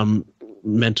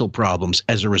mental problems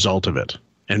as a result of it,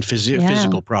 and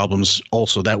physical problems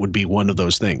also. That would be one of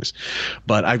those things.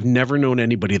 But I've never known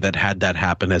anybody that had that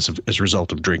happen as a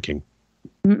result of drinking.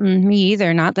 Me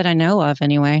either. Not that I know of,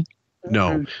 anyway.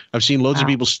 No, I've seen loads of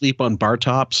people sleep on bar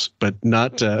tops, but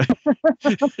not dancing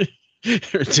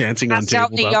on tabletops. Out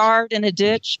in the yard in a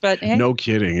ditch, but hey. No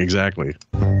kidding, exactly.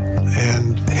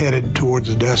 And headed towards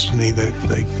a destiny that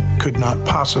they could not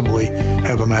possibly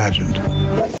have imagined.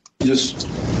 Just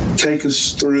take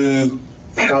us through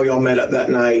how y'all met up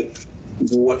that night,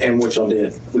 what y'all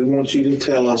did. We want you to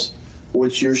tell us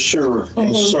what you're sure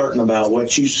and certain about,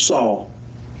 what you saw.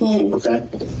 Okay.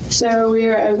 So we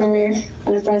were over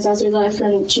at a friend's house. We left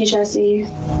from Chessie,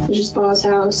 which is Paul's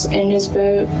house, in his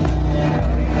boat.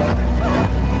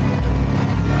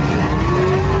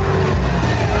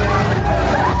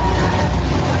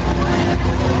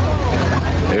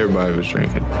 Everybody was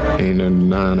drinking. Ain't no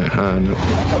denying it high enough.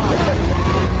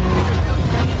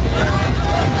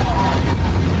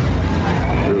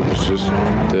 It was just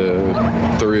the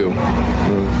thrill of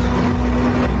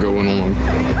going on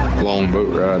a long boat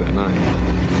ride at night.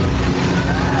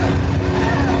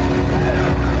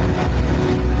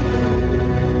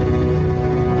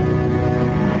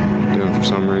 Then for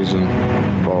some reason,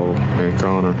 Paul and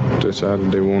Connor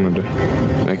decided they wanted to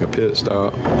make a pit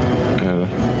stop at a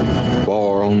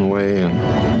bar on the way, and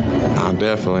I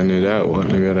definitely knew that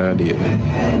wasn't a good idea.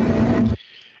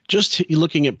 Just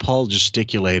looking at Paul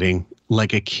gesticulating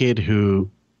like a kid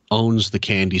who owns the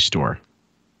candy store.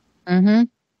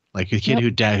 Like a kid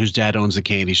whose dad owns the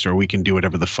candy store. We can do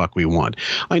whatever the fuck we want.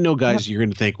 I know, guys, you're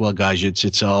going to think, well, guys,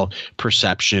 it's all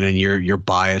perception and you're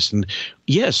biased. And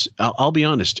yes, I'll be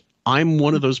honest. I'm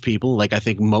one of those people. Like, I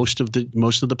think most of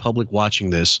the public watching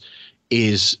this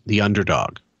is the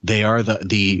underdog. They are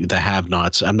the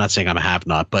have-nots. I'm not saying I'm a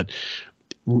have-not, but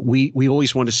we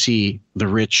always want to see the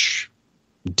rich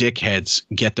dickheads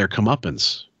get their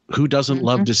comeuppance. Who doesn't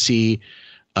love to see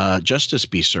justice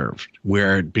be served,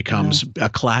 where it becomes a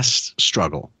class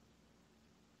struggle,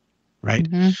 right?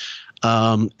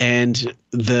 And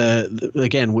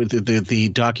again, with the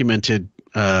documented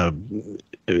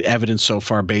evidence so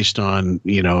far, based on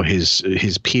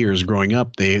his peers growing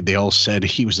up, they all said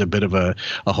he was a bit of a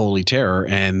holy terror,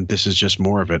 and this is just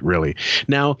more of it, really.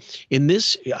 Now, in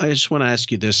this, I just want to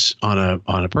ask you this on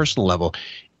a personal level.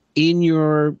 In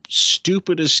your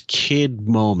stupidest kid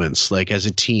moments, like as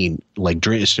a teen, like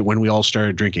when we all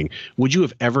started drinking, would you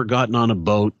have ever gotten on a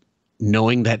boat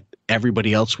knowing that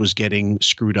everybody else was getting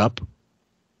screwed up?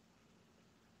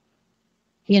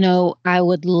 I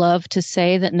would love to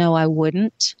say that no, I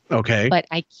wouldn't. Okay. But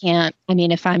I can't. I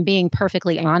mean, if I'm being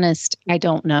perfectly honest, I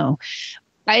don't know.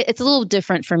 It's a little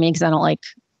different for me because I don't like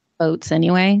boats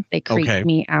anyway. They creep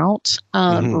me out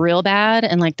real bad.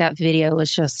 And like that video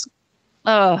was just,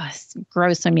 it's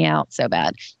grossing me out so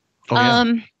bad.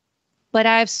 But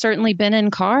I've certainly been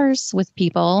in cars with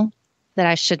people that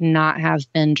I should not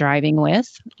have been driving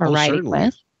with or riding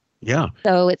with. Yeah.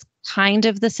 So it's kind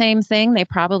of the same thing. They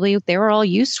were all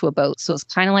used to a boat. So it's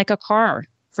kind of like a car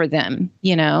for them,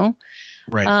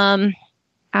 Right.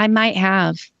 I might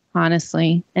have,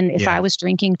 honestly. And if I was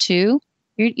drinking too,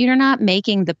 you're not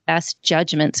making the best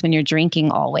judgments when you're drinking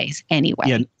always anyway.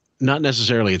 Yeah. Not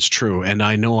necessarily. It's true. And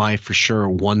I know for sure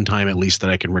one time at least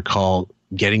that I can recall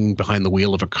getting behind the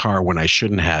wheel of a car when I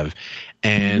shouldn't have,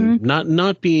 and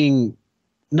not being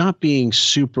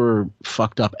super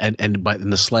fucked up and by in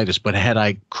the slightest. But had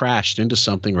I crashed into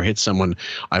something or hit someone,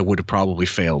 I would have probably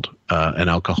failed an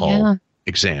alcohol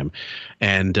exam,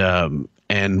 and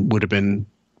would have been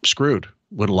screwed.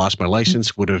 Would have lost my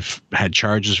license, would have had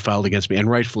charges filed against me, and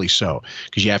rightfully so,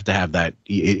 because you have to have that.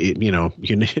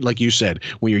 Like you said,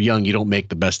 when you're young, you don't make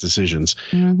the best decisions.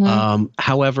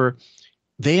 However,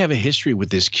 they have a history with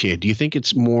this kid. Do you think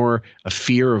it's more a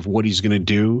fear of what he's going to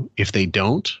do if they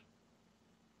don't?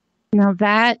 Now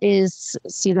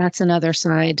that's another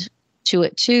side to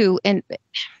it too. And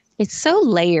it's so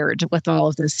layered with all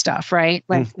of this stuff, right?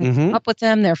 Like they come up with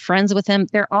them, they're friends with him.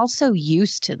 They're also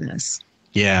used to this.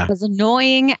 Yeah. As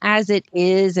annoying as it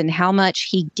is and how much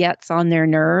he gets on their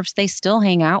nerves, they still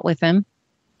hang out with him.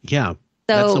 Yeah.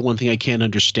 That's the one thing I can't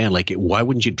understand. Like, why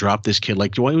wouldn't you drop this kid?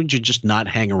 Like, why wouldn't you just not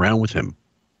hang around with him?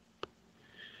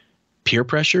 Peer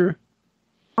pressure?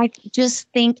 I just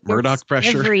think Murdaugh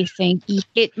pressure. Everything.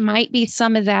 It might be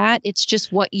some of that. It's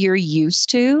just what you're used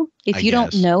to. If you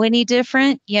don't know any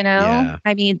different, Yeah.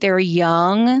 I mean, they're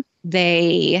young.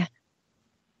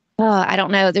 I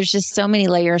don't know. There's just so many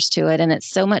layers to it, and it's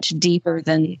so much deeper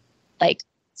than like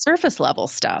surface level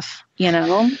stuff,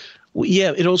 Well,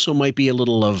 yeah, it also might be a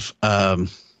little of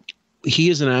he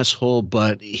is an asshole,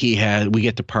 but we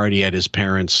get to party at his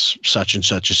parents' such and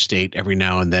such estate every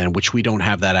now and then, which we don't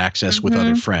have that access with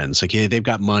other friends. Like, they've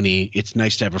got money. It's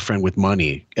nice to have a friend with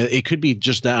money. It could be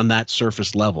just on that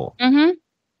surface level.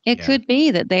 It could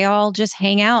be that they all just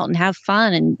hang out and have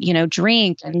fun and,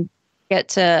 drink and get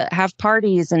to have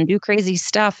parties and do crazy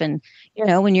stuff. And,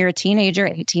 when you're a teenager,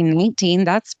 18, 19,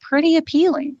 that's pretty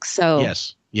appealing. So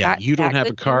yes. Yeah. You don't have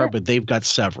a car, but they've got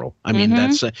several. I mean,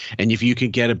 that's, and if you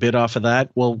could get a bit off of that,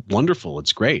 well, wonderful.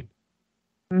 It's great.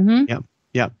 Yeah.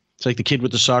 Yeah. It's like the kid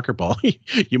with the soccer ball.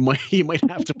 you might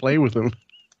have to play with him.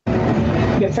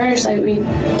 At first, we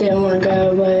didn't want to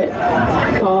go, but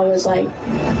Paul was a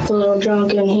little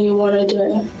drunk and he wanted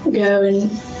to go, and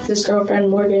his girlfriend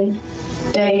Morgan,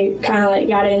 they kind of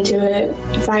got into it,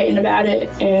 fighting about it,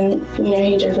 and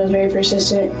he just was very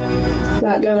persistent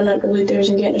about going up to Luther's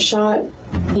and getting a shot.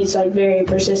 He's very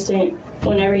persistent.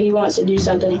 Whenever he wants to do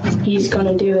something, he's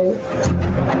gonna do it.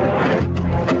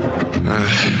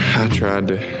 I tried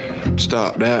to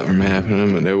stop that from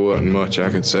happening, but there wasn't much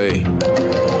I could say.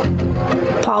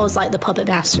 Paul was like the puppet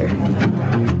master.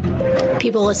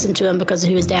 People listened to him because of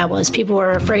who his dad was. People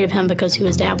were afraid of him because who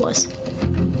his dad was.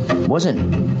 Wasn't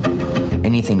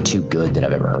anything too good that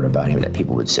I've ever heard about him that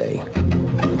people would say.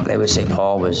 They would say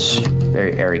Paul was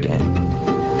very arrogant,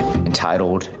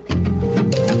 entitled,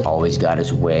 always got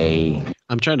his way.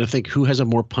 I'm trying to think who has a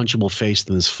more punchable face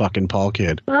than this fucking Paul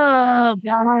kid. Oh,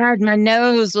 God. My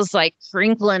nose was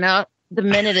crinkling up the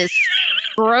minute his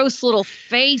gross little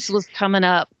face was coming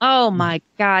up. Oh, my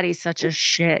God. He's such a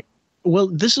shit. Well,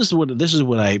 this is what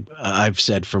I've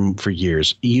said for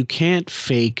years. You can't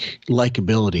fake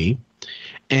likability.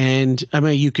 And I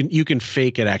mean, you can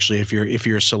fake it actually. If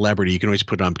you're a celebrity, you can always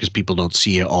put it on because people don't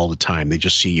see you all the time. They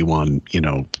just see you on,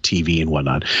 TV and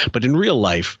whatnot. But in real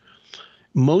life,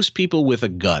 most people with a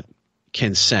gut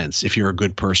can sense if you're a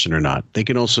good person or not. They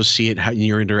can also see it in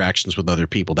your interactions with other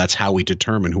people. That's how we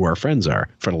determine who our friends are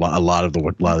for a lot of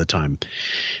the time.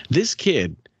 This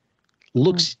kid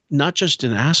looks not just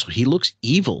an asshole. He looks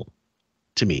evil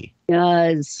to me. He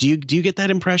does. Do you get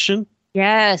that impression?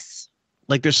 Yes.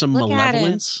 Like there's some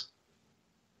malevolence.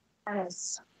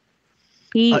 Yes.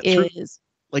 He is.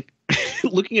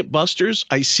 Looking at Buster's,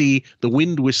 I see the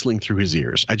wind whistling through his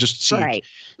ears. I just see. Right.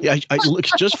 Yeah, I look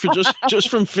just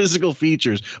from physical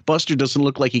features. Buster doesn't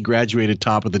look like he graduated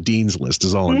top of the dean's list.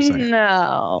 Is all I'm saying.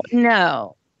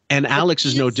 No. And Alex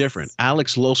is no different.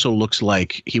 Alex also looks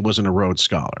like he wasn't a Rhodes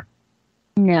Scholar.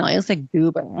 No, he looks like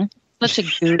goober. Such a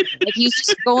goober. He's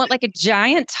just going like a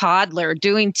giant toddler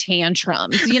doing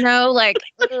tantrums.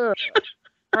 Ugh,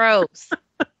 gross.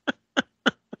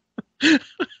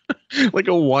 Like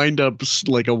a wind up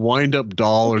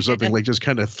doll or something. Just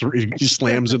kind of he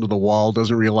slams into the wall,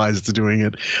 doesn't realize it's doing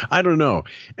it. I don't know.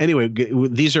 Anyway,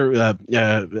 these are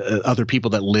other people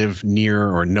that live near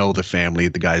or know the family.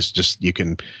 The guys you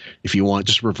can, if you want,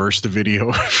 just reverse the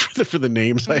video for the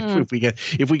names. If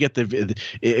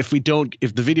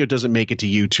the video doesn't make it to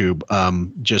YouTube,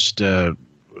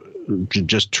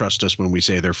 just trust us when we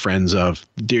say they're friends of.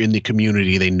 They're in the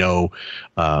community. They know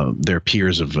they're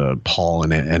peers of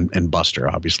Paul and Buster,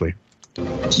 obviously.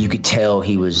 You could tell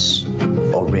he was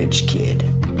a rich kid.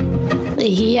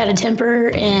 He had a temper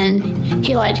and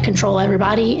he liked to control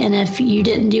everybody. And if you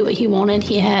didn't do what he wanted,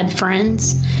 he had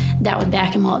friends that would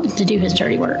back him up to do his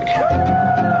dirty work.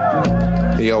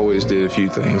 He always did a few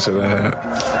things that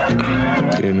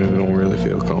I don't really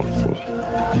feel comfortable.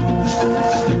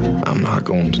 I'm not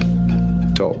going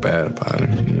to talk bad about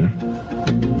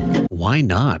him, Why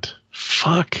not?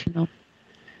 Fuck. No.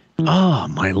 Oh,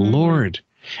 my Lord.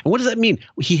 And what does that mean?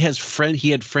 He had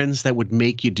friends that would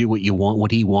make you do what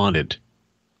he wanted.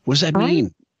 What does that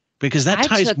mean? Because that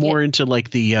ties more into like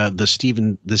the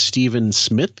Stephen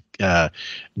Smith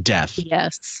death.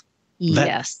 Yes.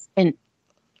 Yes. And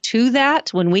to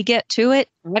that, when we get to it,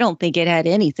 I don't think it had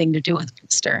anything to do with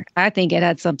Mister. I think it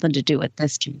had something to do with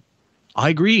this too. I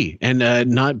agree. And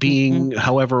not being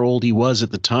however old he was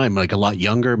at the time, like a lot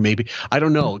younger, maybe. I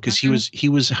don't know, because he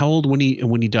was how old when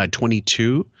he died?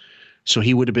 22. So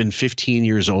he would have been 15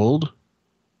 years old.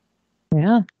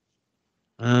 Yeah.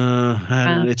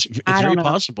 It's very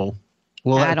possible.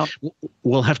 We'll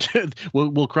have to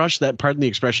we'll cross that. Pardon the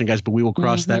expression, guys, but we will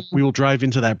cross that. We will drive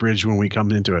into that bridge when we come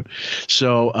into it.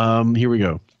 So here we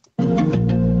go.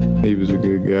 He was a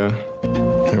good guy.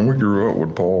 And we grew up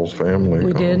with Paul's family.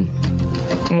 We did.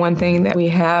 One thing that we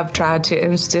have tried to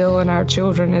instill in our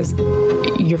children is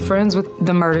you're friends with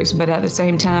the Murdaughs, but at the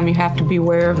same time, you have to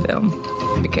beware of them.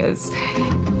 Because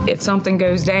if something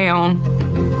goes down,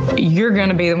 you're going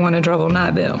to be the one in trouble,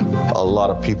 not them. A lot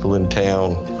of people in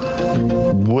town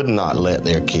would not let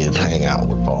their kids hang out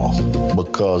with Paul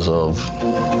because of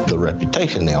the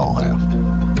reputation they all have.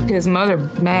 His mother,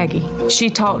 Maggie, she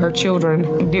taught her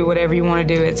children, do whatever you want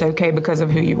to do. It's okay because of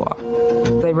who you are.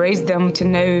 They raised them to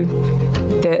know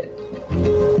that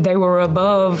they were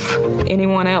above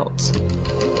anyone else.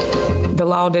 The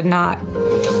law did not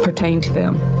pertain to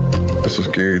them. It's a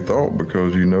scary thought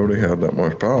because they have that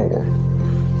much power.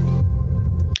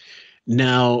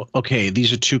 Now, okay,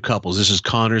 these are two couples. This is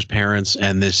Connor's parents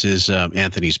and this is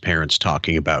Anthony's parents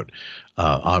talking about,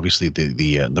 obviously,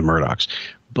 the Murdaughs.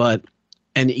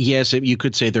 And yes, you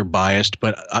could say they're biased,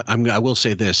 but I will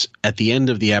say this. At the end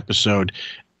of the episode,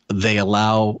 they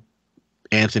allow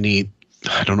Anthony,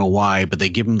 I don't know why, but they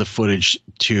give him the footage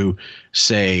to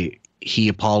say he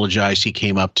apologized. He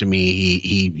came up to me.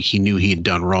 He knew he had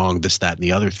done wrong, this, that, and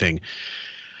the other thing.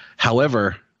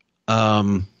 However,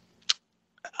 so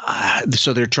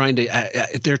they're trying to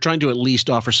at least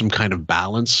offer some kind of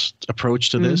balanced approach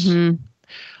to this. And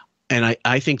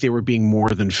I think they were being more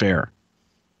than fair.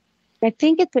 I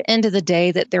think at the end of the day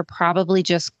that they're probably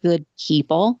just good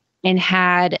people and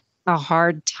had a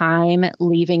hard time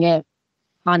leaving it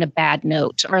on a bad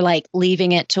note or like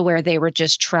leaving it to where they were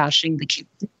just trashing the kid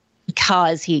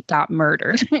because he got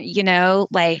murdered,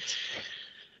 like.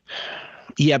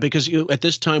 Yeah, because at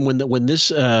this time when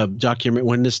this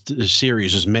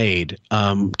series is made,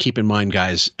 keep in mind,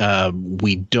 guys,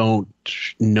 we don't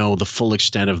know the full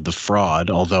extent of the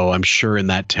fraud, although I'm sure in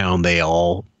that town they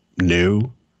all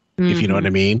knew. If you know what I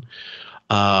mean.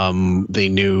 They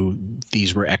knew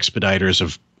these were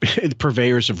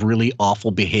purveyors of really awful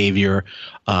behavior,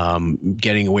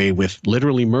 getting away with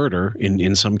literally murder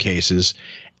in some cases.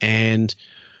 And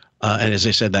as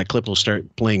I said, that clip will start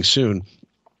playing soon.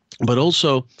 But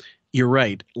also, you're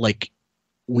right. Like,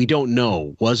 we don't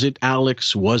know. Was it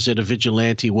Alex? Was it a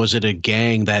vigilante? Was it a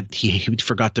gang that he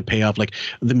forgot to pay off? Like,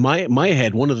 my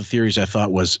head, one of the theories I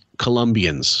thought was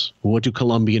Colombians. What do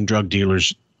Colombian drug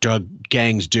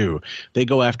gangs do? They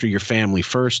go after your family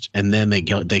first, and then they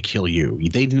kill you.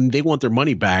 They want their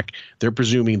money back. They're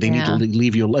presuming they need to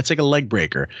leave you. It's like a leg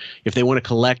breaker. If they want to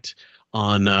collect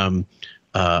on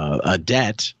a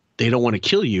debt, they don't want to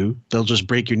kill you. They'll just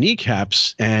break your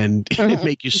kneecaps and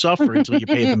make you suffer until you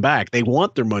pay them back. They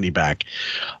want their money back.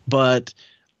 But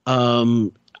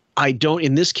I don't.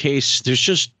 In this case, there's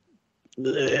just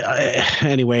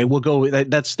anyway. We'll go.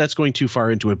 That's going too far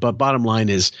into it. But bottom line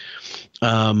is,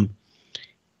 there's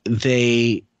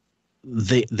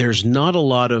not a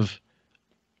lot of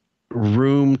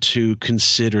room to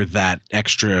consider that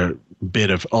extra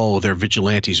bit of, they're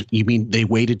vigilantes. You mean they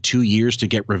waited 2 years to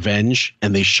get revenge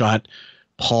and they shot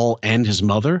Paul and his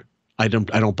mother? I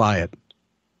don't buy it.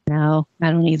 No, I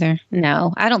don't either.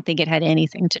 No, I don't think it had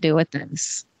anything to do with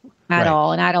this at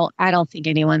all. And I don't think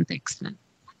anyone thinks that.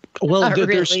 Well,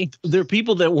 there are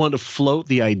people that want to float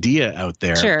the idea out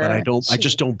there, but I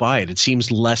just don't buy it. It seems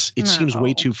seems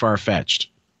way too far-fetched.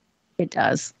 It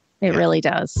does. It really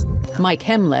does. Mike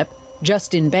Hemlep,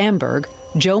 Justin Bamberg,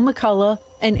 Joe McCullough,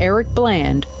 and Eric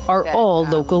Bland are all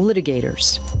local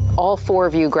litigators. All four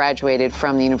of you graduated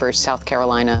from the University of South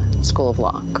Carolina School of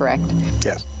Law, correct?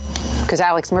 Yes. Because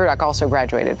Alex Murdaugh also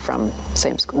graduated from the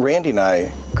same school. Randy and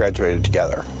I graduated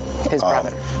together. His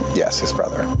brother. Yes, his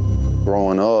brother.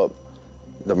 Growing up,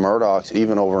 the Murdaughs,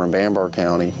 even over in Bamberg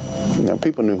County,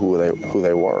 people knew who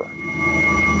they were.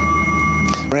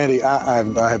 Randy,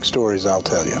 I have stories I'll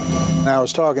tell you. Now, I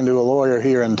was talking to a lawyer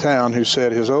here in town who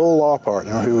said his old law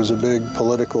partner, who was a big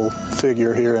political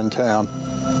figure here in town,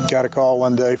 got a call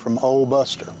one day from old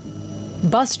Buster.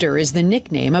 Buster is the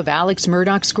nickname of Alex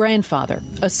Murdaugh's grandfather,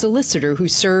 a solicitor who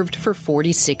served for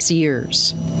 46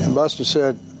 years. And Buster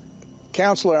said,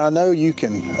 "Counselor, I know you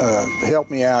can help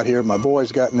me out here. My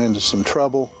boy's gotten into some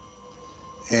trouble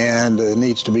and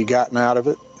needs to be gotten out of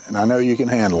it, and I know you can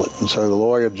handle it." And so the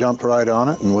lawyer jumped right on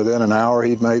it, and within an hour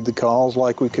he'd made the calls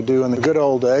like we could do in the good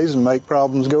old days and make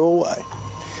problems go away.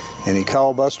 And he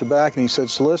called Buster back and he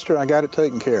said, "Solicitor, I got it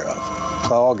taken care of.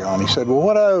 It's all gone." He said, "Well,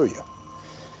 what I owe you?"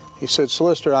 He said,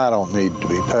 "Solicitor, I don't need to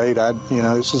be paid.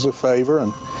 This is a favor."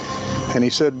 And he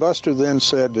said, Buster then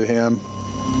said to him,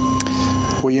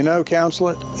 "Well,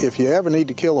 Counselor, if you ever need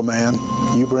to kill a man,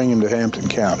 you bring him to Hampton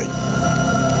County."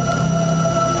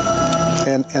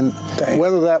 And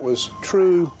whether that was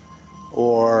true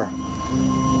or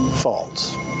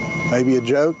false, maybe a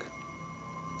joke,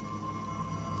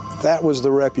 that was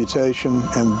the reputation,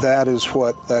 and that is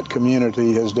what that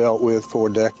community has dealt with for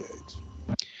decades.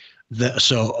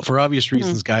 So for obvious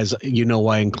reasons, guys, you know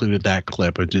why I included that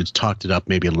clip. I just talked it up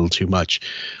maybe a little too much.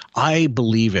 I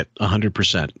believe it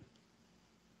 100%.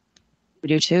 I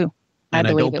do too. And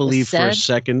I don't believe for a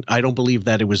second, I don't believe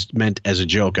that it was meant as a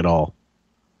joke at all.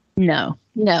 No.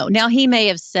 Now, he may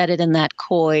have said it in that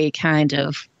coy kind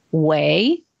of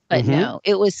way, but no,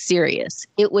 it was serious.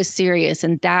 It was serious.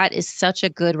 And that is such a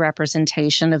good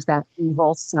representation of that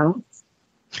evil self.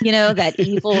 That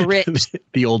evil rich.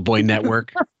 The old boy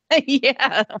network.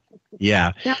 Yeah.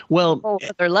 Well, whole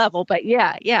other level, but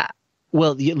yeah.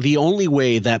 Well, the only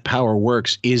way that power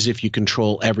works is if you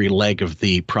control every leg of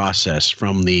the process,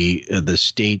 from the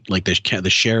state, like the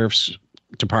sheriff's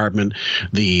department,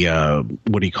 the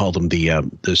what do you call them,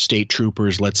 the state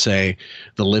troopers, let's say,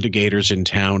 the litigators in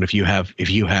town, if you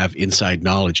have inside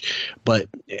knowledge. But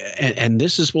and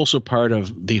this is also part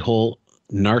of the whole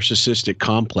narcissistic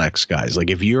complex, guys. Like,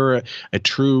 if you're a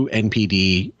true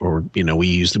NPD, or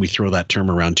we throw that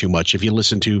term around too much. If you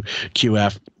listen to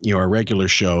QF, our regular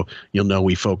show, you'll know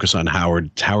we focus on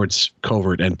Howard's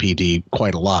covert NPD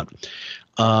quite a lot.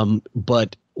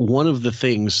 But one of the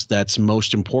things that's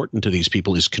most important to these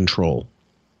people is control.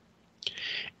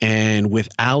 And with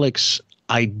Alex,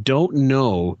 I don't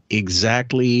know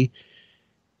exactly,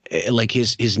 like,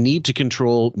 his need to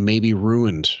control maybe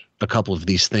ruined a couple of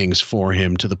these things for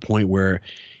him to the point where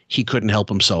he couldn't help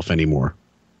himself anymore.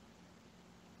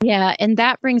 Yeah. And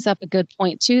that brings up a good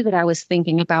point too, that I was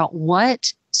thinking about.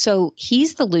 So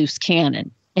he's the loose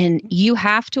cannon, and you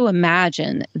have to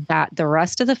imagine that the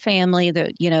rest of the family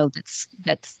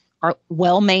that's are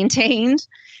well maintained,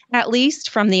 at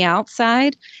least from the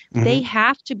outside, they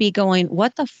have to be going,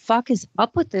 what the fuck is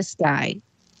up with this guy?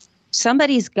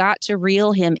 Somebody's got to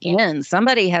reel him in.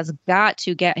 Somebody has got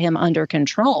to get him under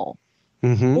control.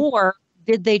 Or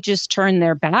did they just turn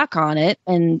their back on it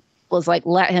and was like,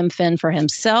 let him fend for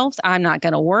himself? I'm not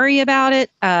going to worry about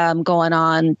it. Going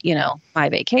on, my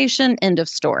vacation, end of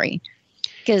story.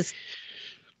 Because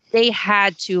they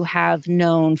had to have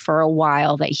known for a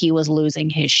while that he was losing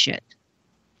his shit.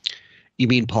 You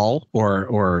mean Paul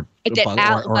or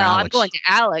Alex? I'm going to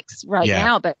Alex right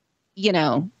now, but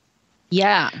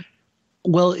yeah.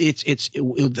 Well, it's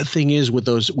the thing is with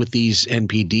these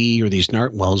NPD or these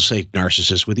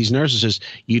narcissists. With these narcissists,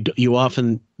 you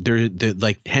often they're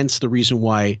like, hence the reason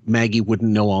why Maggie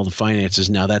wouldn't know all the finances.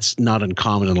 Now, that's not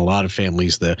uncommon in a lot of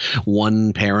families. The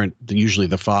one parent, usually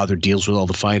the father, deals with all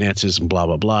the finances and blah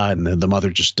blah blah, and the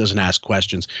mother just doesn't ask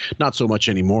questions. Not so much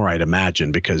anymore, I'd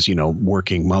imagine, because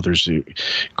working mothers,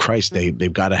 Christ,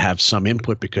 they've got to have some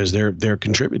input because they're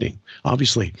contributing,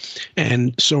 obviously,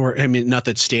 and so not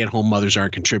that stay-at-home mothers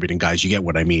aren't contributing, guys. You get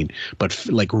what I mean, but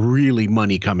like really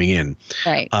money coming in,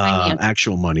 right?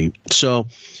 Actual money. So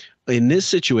in this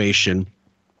situation,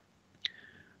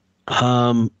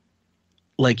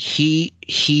 like he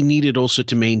needed also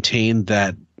to maintain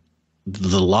that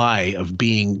the lie of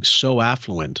being so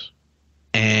affluent,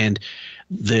 and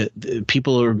the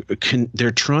people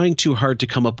they're trying too hard to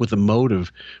come up with a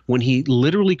motive when he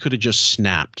literally could have just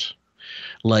snapped.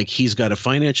 Like, he's got a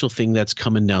financial thing that's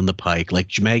coming down the pike. Like,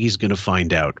 Maggie's going to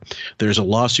find out. There's a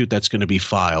lawsuit that's going to be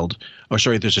filed.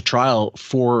 There's a trial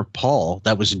for Paul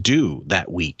that was due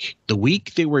that week. The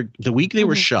week they were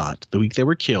shot, the week they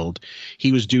were killed,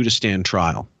 he was due to stand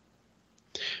trial.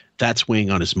 That's weighing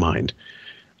on his mind.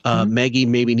 Maggie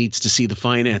maybe needs to see the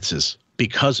finances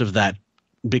because of that,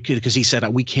 because he said,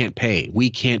 we can't pay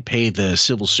the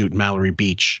civil suit in Mallory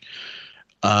Beach.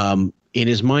 In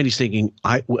his mind, he's thinking,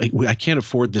 I can't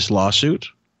afford this lawsuit.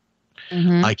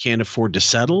 I can't afford to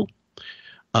settle.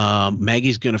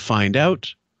 Maggie's going to find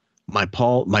out. My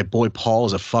boy Paul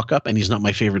is a fuck up, and he's not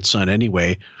my favorite son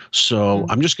anyway. So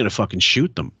I'm just going to fucking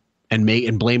shoot them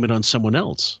and blame it on someone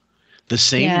else. The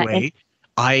same way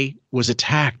I was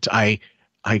attacked. I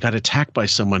got attacked by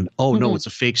someone. Oh no, it's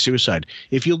a fake suicide.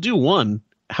 If you'll do one,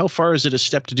 how far is it a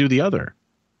step to do the other?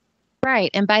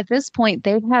 Right. And by this point,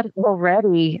 they had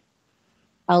already,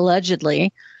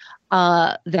 allegedly,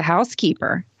 the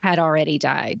housekeeper had already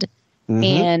died.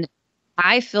 And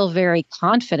I feel very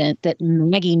confident that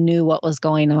Maggie knew what was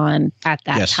going on at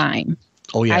that time.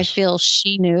 Oh, yes. I feel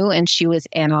she knew and she was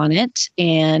in on it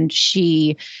and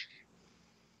she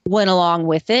went along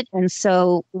with it. And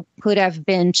so could have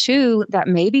been too that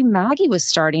maybe Maggie was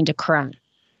starting to cry.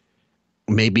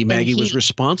 Maybe Maggie was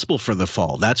responsible for the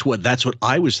fall. That's what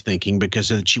I was thinking,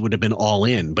 because she would have been all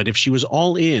in. But if she was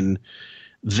all in,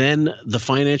 then the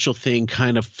financial thing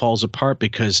kind of falls apart,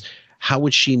 because how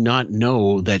would she not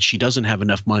know that she doesn't have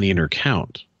enough money in her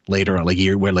account later on, the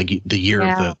year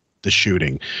of the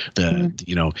shooting,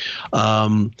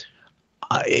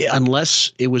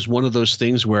 unless it was one of those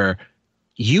things where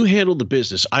you handle the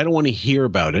business. I don't want to hear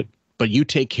about it, but you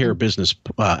take care of business,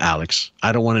 Alex.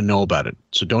 I don't want to know about it,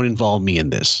 so don't involve me in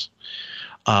this.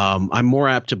 I'm more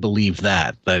apt to believe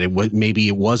that maybe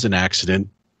it was an accident,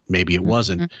 maybe it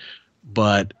wasn't,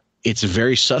 but it's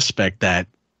very suspect that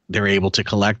they're able to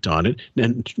collect on it.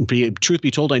 And truth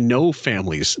be told, I know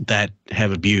families that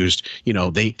have abused.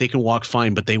 They can walk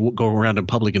fine, but they will go around in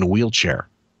public in a wheelchair.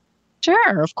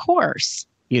 Sure, of course.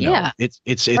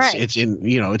 It's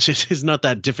not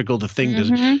that difficult a thing to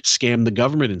scam the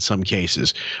government in some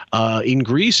cases. In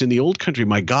Greece, in the old country,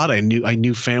 my God, I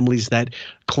knew families that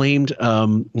claimed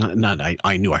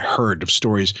I heard of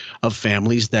stories of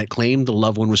families that claimed the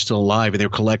loved one was still alive, and they were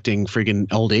collecting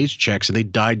friggin' old age checks, and they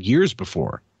died years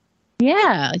before.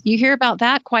 Yeah, you hear about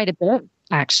that quite a bit,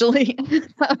 actually,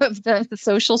 of the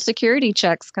Social Security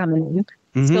checks coming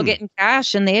in, still getting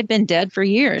cash, and they had been dead for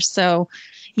years. So,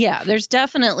 yeah, there's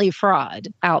definitely fraud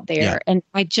out there. Yeah. And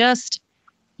I just,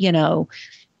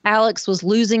 Alex was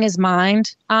losing his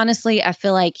mind. Honestly, I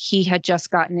feel like he had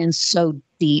just gotten in so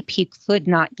deep, he could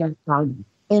not get out.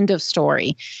 End of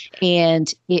story.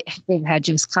 And it had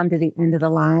just come to the end of the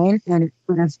line. And it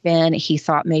would have been, he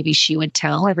thought maybe she would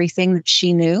tell everything that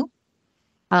she knew.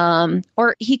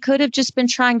 Or he could have just been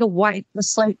trying to wipe the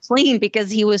slate clean because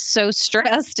he was so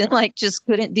stressed and just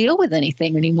couldn't deal with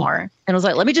anything anymore. And was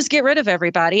like, let me just get rid of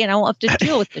everybody and I won't have to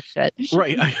deal with this shit.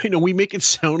 Right. I know we make it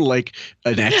sound like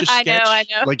an Etch-a sketch. I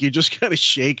know. Like you just kind of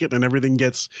shake it and everything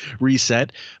gets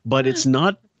reset. But it's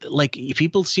not like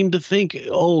people seem to think,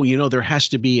 there has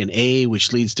to be an A,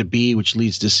 which leads to B, which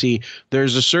leads to C.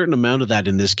 There's a certain amount of that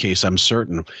in this case, I'm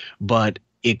certain. But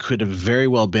it could have very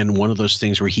well been one of those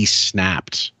things where he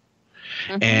snapped.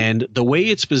 And the way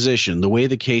it's positioned, the way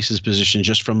the case is positioned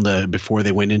just from before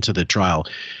they went into the trial,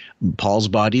 Paul's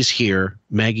body's here,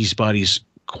 Maggie's body's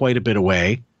quite a bit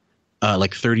away,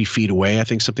 like 30 feet away, I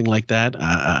think, something like that.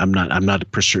 I'm not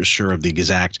sure of the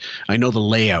exact. I know the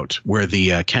layout where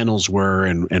the kennels were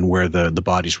and where the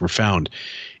bodies were found.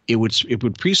 It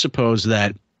would presuppose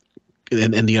that.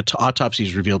 And the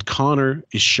autopsies revealed Connor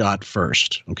is shot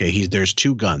first. Okay, there's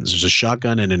two guns. There's a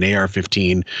shotgun and an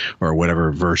AR-15 or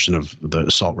whatever version of the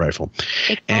assault rifle.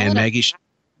 And Maggie,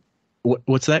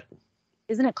 what's that?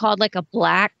 Isn't it called like a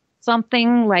black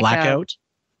something? Like blackout?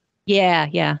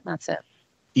 Yeah, that's it.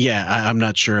 Yeah, I'm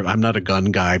not sure. I'm not a gun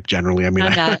guy generally. I mean,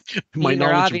 my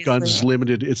knowledge of guns is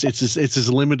limited. It's as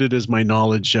limited as my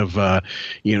knowledge of, I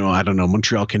don't know,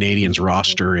 Montreal Canadiens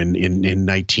roster in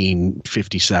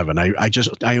 1957.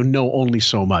 I know only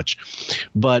so much.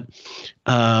 But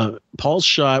Paul's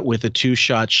shot with a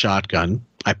 2-shot shotgun,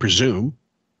 I presume.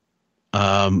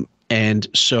 And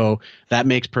so that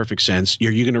makes perfect sense.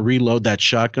 Are you going to reload that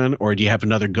shotgun, or do you have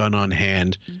another gun on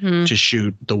hand to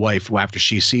shoot the wife after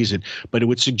she sees it? But it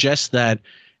would suggest that,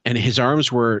 and his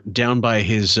arms were down by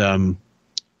his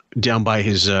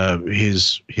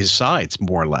sides,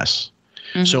 more or less.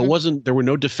 So there were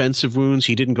no defensive wounds.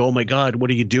 He didn't go, "Oh my God, what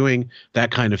are you doing?"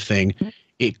 That kind of thing.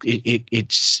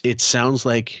 It sounds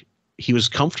like he was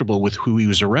comfortable with who he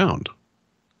was around.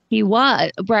 He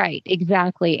was, right,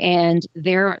 exactly. And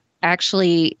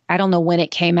actually, I don't know when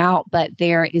it came out, but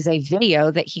there is a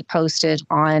video that he posted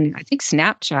on, I think,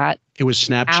 Snapchat. It was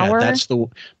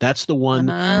Snapchat. That's the one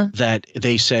that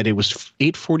they said it was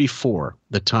 8:44,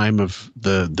 the time of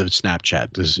the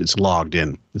Snapchat. It's logged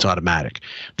in. It's automatic,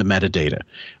 the metadata.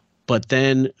 But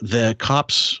then the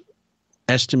cops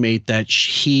estimate that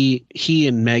he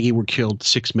and Maggie were killed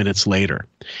 6 minutes later.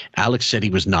 Alex said he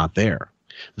was not there.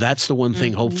 That's the one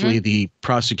thing hopefully the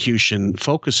prosecution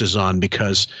focuses on,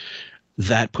 because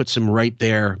that puts him right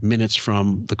there minutes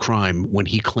from the crime when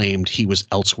he claimed he was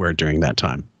elsewhere during that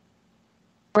time.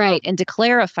 Right. And to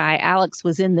clarify, Alex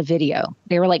was in the video.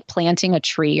 They were like planting a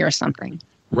tree or something.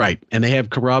 Right. And they have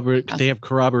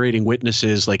corroborating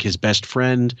witnesses like his best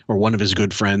friend or one of his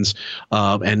good friends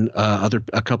and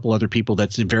a couple other people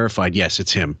that's verified. Yes,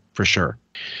 it's him for sure.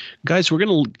 Guys, we're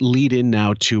going to lead in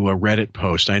now to a Reddit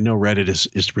post. I know Reddit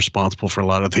is responsible for a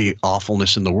lot of the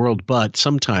awfulness in the world, but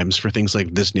sometimes for things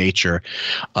like this nature,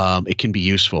 it can be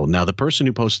useful. Now, the person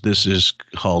who posted this is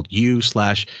called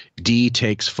U/D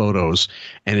Takes Photos,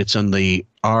 and it's on the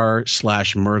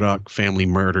r/Murdaugh Family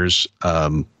Murders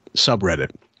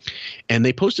subreddit. And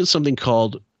they posted something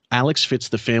called Alex Fits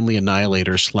the Family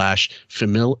Annihilator /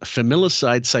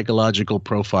 Familicide Psychological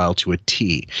Profile to a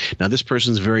T. Now, this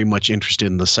person's very much interested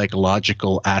in the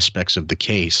psychological aspects of the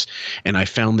case, and I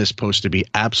found this post to be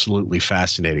absolutely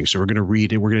fascinating. So we're going to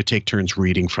read it. We're going to take turns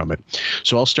reading from it.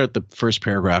 So I'll start the first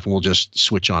paragraph, and we'll just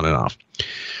switch on and off.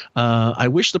 I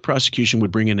wish the prosecution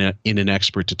would bring in an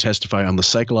expert to testify on the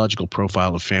psychological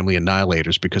profile of family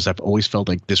annihilators, because I've always felt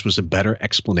like this was a better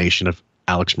explanation of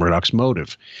Alex Murdaugh's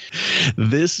motive.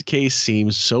 This case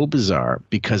seems so bizarre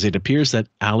because it appears that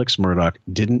Alex Murdaugh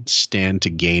didn't stand to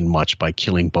gain much by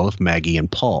killing both Maggie and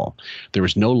Paul. There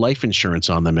was no life insurance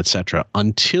on them, etc.,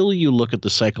 until you look at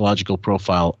the psychological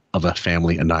profile of a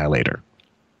family annihilator.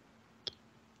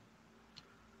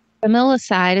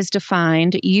 Familicide is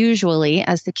defined usually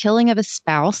as the killing of a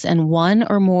spouse and one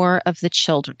or more of the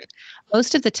children.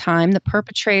 Most of the time, the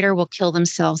perpetrator will kill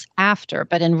themselves after,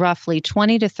 but in roughly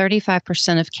 20 to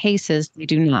 35% of cases, they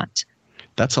do not.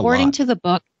 That's a lot. According to the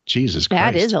book, Jesus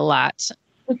Christ. that is a lot.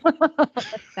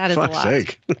 That is a lot.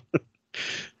 Sake.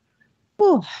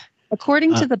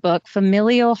 According to the book,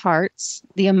 Familial Hearts,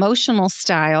 the emotional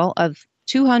style of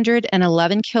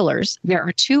 211 killers, there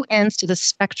are two ends to the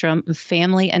spectrum of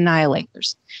family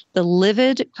annihilators, the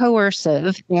livid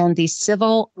coercive and the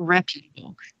civil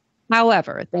reputable.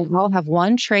 However, they all have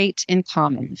one trait in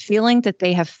common, feeling that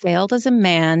they have failed as a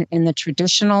man in the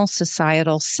traditional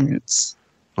societal sense.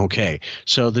 Okay,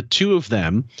 so the two of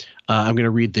them, I'm going to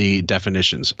read the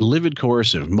definitions. Livid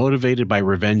coercive, motivated by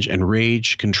revenge and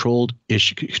rage, control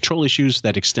issues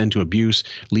that extend to abuse,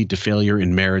 lead to failure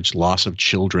in marriage, loss of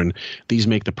children. These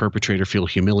make the perpetrator feel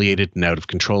humiliated and out of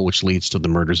control, which leads to the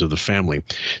murders of the family.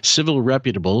 Civil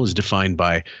reputable is defined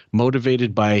by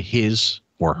motivated by his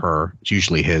or her, it's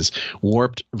usually his,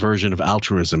 warped version of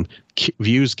altruism,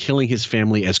 views killing his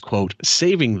family as, quote,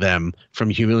 saving them from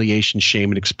humiliation,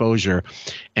 shame, and exposure.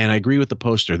 And I agree with the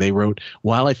poster. They wrote,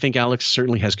 while I think Alex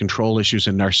certainly has control issues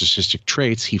and narcissistic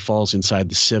traits, he falls inside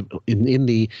the in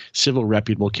the civil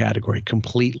reputable category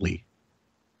completely.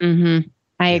 Mm-hmm.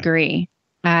 I agree.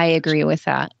 I agree with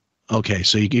that. Okay,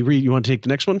 so you want to take the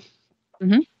next one?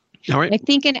 Mm-hmm. All right. I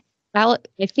think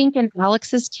in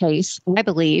Alex's case, I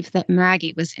believe that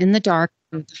Maggie was in the dark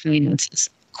about the finances.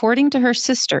 According to her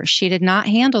sister, she did not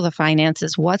handle the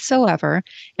finances whatsoever.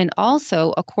 And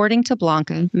also, according to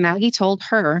Blanca, Maggie told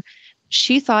her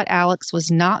she thought Alex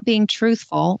was not being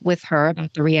truthful with her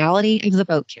about the reality of the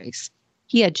boat case.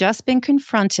 He had just been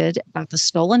confronted about the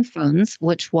stolen funds,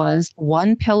 which was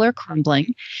one pillar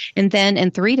crumbling. And then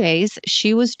in 3 days,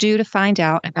 she was due to find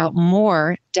out about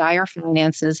more dire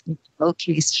finances in the boat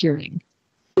case hearing.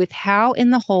 With how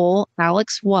in the hole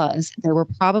Alex was, they were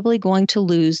probably going to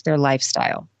lose their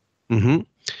lifestyle. Mm-hmm.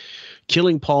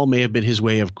 Killing Paul may have been his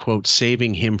way of, quote,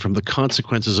 saving him from the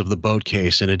consequences of the boat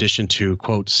case, in addition to,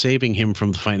 quote, saving him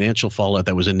from the financial fallout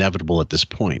that was inevitable at this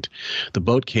point. The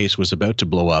boat case was about to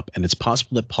blow up, and it's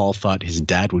possible that Paul thought his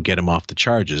dad would get him off the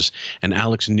charges, and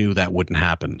Alex knew that wouldn't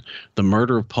happen. The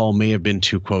murder of Paul may have been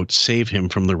to, quote, save him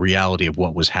from the reality of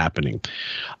what was happening.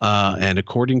 And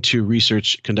according to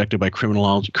research conducted by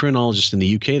criminologists in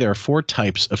the UK, there are 4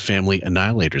 types of family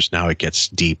annihilators. Now it gets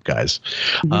deep, guys.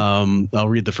 Mm-hmm. I'll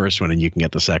read the first one, and you can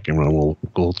get the second one.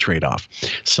 We'll trade off.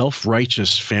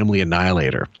 Self-righteous family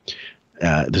annihilator.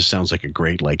 This sounds like a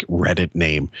great Reddit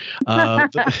name.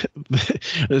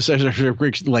 This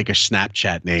is like a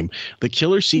Snapchat name. The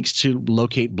killer seeks to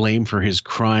locate blame for his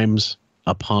crimes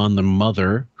upon the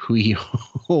mother, who he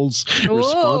holds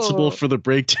responsible for the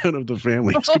breakdown of the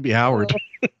family. This could be Howard.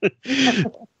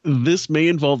 This may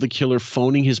involve the killer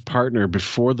phoning his partner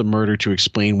before the murder to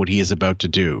explain what he is about to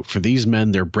do. For these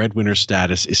men, their breadwinner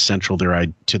status is central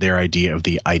to their idea of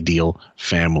the ideal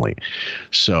family.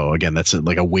 So again, that's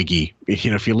like a wiggy.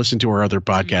 If you listen to our other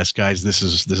podcast, guys, this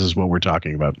is what we're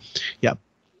talking about. Yep.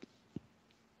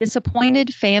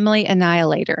 Disappointed family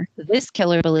annihilator. This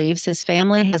killer believes his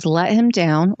family has let him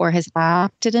down or has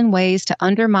acted in ways to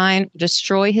undermine or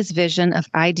destroy his vision of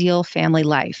ideal family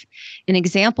life. An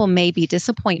example may be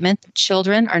disappointment that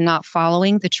children are not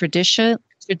following the traditional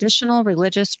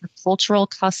religious or cultural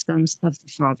customs of the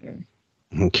father.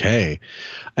 Okay.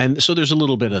 And so there's a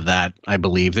little bit of that, I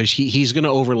believe. He's going to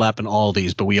overlap in all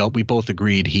these, but we both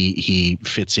agreed he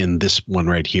fits in this one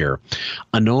right here.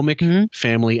 Anomic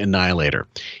family annihilator.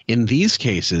 In these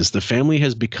cases, the family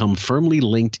has become firmly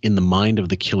linked in the mind of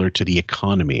the killer to the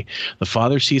economy. The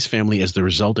father sees family as the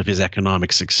result of his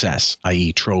economic success,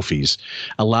 i.e. trophies,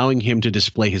 allowing him to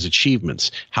display his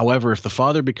achievements. However, if the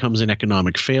father becomes an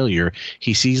economic failure,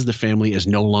 he sees the family as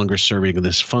no longer serving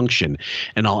this function.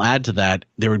 And I'll add to that,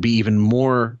 there would be even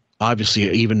more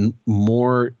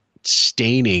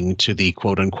staining to the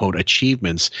quote unquote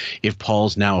achievements if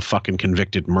Paul's now a fucking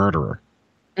convicted murderer.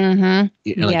 Like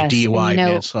DUI,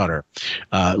 manslaughter.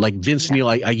 Like Vince Neil,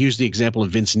 I used the example of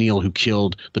Vince Neil, who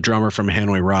killed the drummer from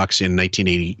Hanoi Rocks in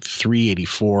 1983,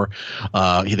 84.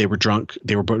 They were drunk.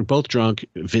 They were both drunk.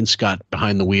 Vince got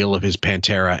behind the wheel of his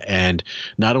Pantera and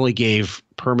not only gave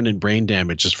permanent brain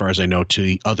damage, as far as I know, to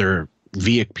the other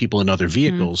people in other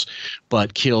vehicles,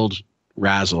 but killed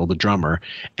Razzle, the drummer,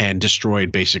 and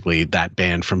destroyed basically that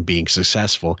band from being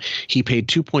successful. He paid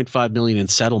 $2.5 million in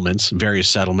settlements, various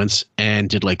settlements, and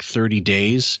did like 30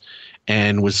 days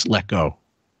and was let go.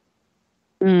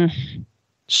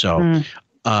 So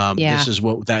this is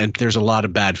what that, and there's a lot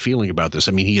of bad feeling about this.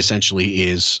 I mean, he essentially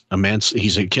is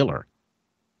he's a killer.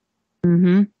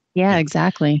 Yeah,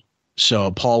 exactly.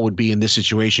 So Paul would be in this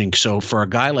situation. So for a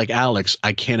guy like Alex,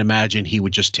 I can't imagine he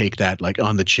would just take that like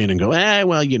on the chin and go,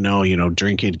 well, you know,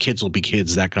 drinking, kids will be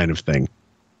kids, that kind of thing.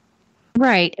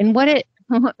 Right. And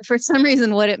for some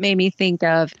reason, what it made me think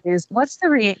of is what's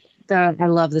I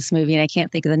love this movie and I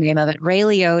can't think of the name of it. Ray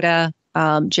Liotta,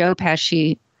 Joe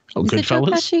Pesci. Oh,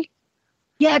 Goodfellas?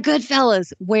 Yeah,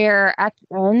 Goodfellas, where at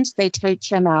the end they take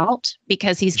him out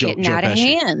because he's getting out of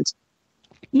hand.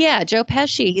 Yeah, Joe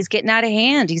Pesci, he's getting out of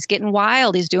hand. He's getting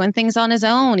wild. He's doing things on his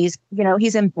own. He's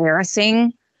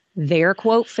embarrassing their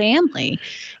quote family.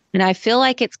 And I feel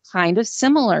like it's kind of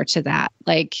similar to that.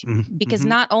 Like, because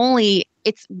not only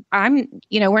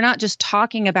we're not just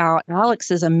talking about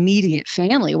Alex's immediate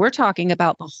family. We're talking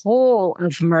about the whole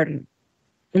of Murdaugh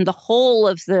and the whole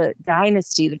of the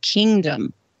dynasty, the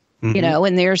kingdom,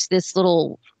 and there's this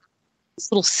little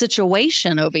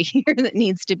situation over here that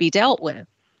needs to be dealt with.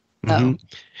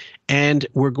 And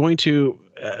we're going to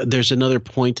there's another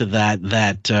point to that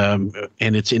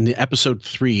and it's in the episode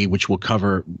 3, which we'll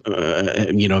cover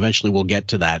eventually we'll get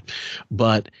to that.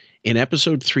 But in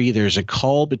episode 3, there's a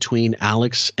call between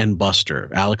Alex and Buster.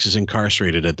 Alex is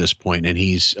incarcerated at this point, and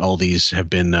all these have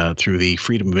been through the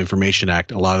Freedom of Information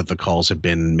Act. A lot of the calls have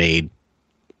been made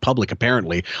public,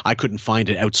 apparently. I couldn't find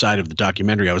it outside of the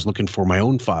documentary. I was looking for my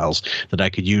own files that I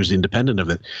could use independent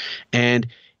of it. And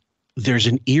there's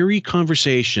an eerie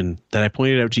conversation that I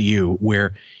pointed out to you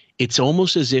where it's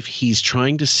almost as if he's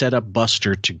trying to set up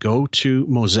Buster to go to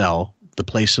Moselle, the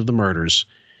place of the murders,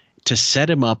 to set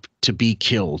him up to be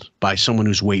killed by someone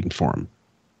who's waiting for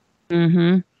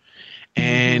him.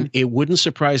 And it wouldn't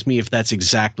surprise me if that's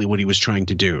exactly what he was trying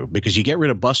to do, because you get rid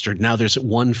of Buster. Now there's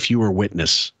one fewer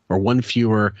witness or one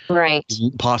fewer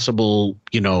possible,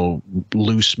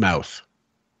 loose mouth.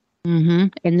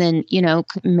 And then,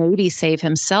 maybe save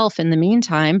himself in the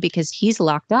meantime because he's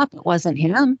locked up. It wasn't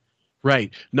him.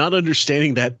 Right. Not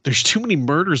understanding that there's too many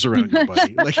murders around you,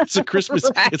 buddy. Like it's a Christmas,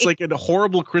 it's like a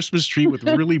horrible Christmas tree with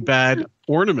really bad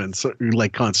ornaments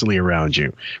like constantly around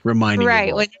you, reminding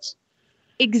you.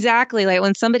 Exactly. Like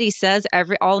when somebody says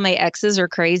all my exes are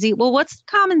crazy. Well, what's the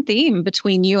common theme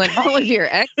between you and all of your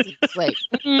exes? Like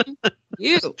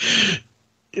you.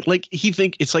 Like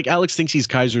it's like Alex thinks he's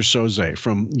Kaiser Soze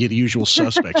from The Usual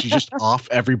Suspects. He's just off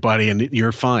everybody and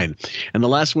you're fine. And the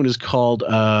last one is called, you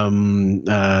want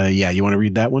to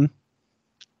read that one?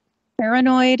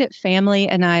 Paranoid family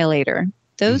annihilator.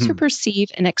 Those who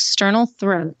perceive an external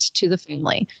threat to the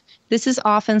family. This is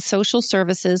often social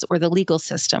services or the legal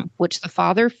system, which the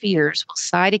father fears will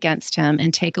side against him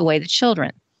and take away the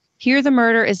children. Here, the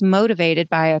murder is motivated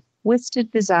by a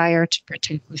twisted desire to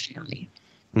protect the family.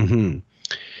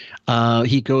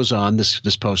 He goes on, this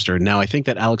poster. Now, I think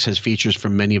that Alex has features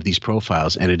from many of these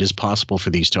profiles, and it is possible for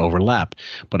these to overlap.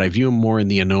 But I view him more in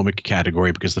the anomic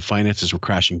category because the finances were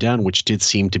crashing down, which did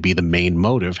seem to be the main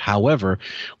motive. However,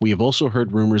 we have also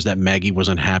heard rumors that Maggie was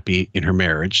unhappy in her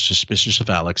marriage, suspicious of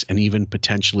Alex, and even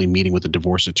potentially meeting with a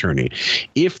divorce attorney.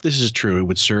 If this is true, it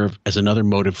would serve as another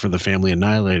motive for the family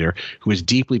annihilator, who is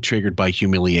deeply triggered by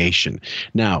humiliation.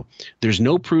 Now, there's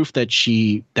no proof that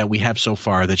we have so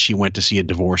far that she went to see a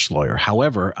divorce lawyer.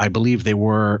 However, I believe they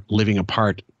were living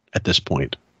apart at this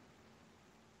point.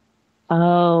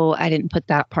 Oh, I didn't put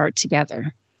that part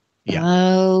together. Yeah.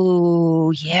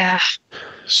 Oh, yeah.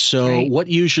 So what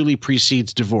usually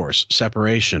precedes divorce?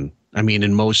 Separation. I mean,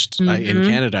 in most, in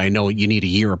Canada, I know you need a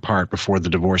year apart before the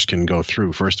divorce can go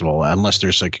through, first of all, unless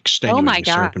there's like extenuating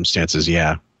circumstances.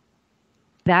 Yeah.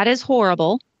 That is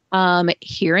horrible.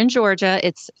 Here in Georgia,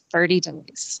 it's 30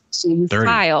 days. So you 30.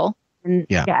 file. And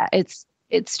yeah, it's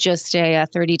just a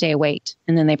 30-day wait,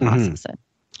 and then they process it.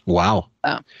 Wow.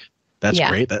 So, that's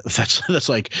great. That's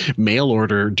like mail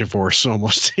order divorce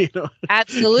almost, you know.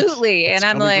 Absolutely. And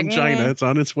I'm like, from China, it's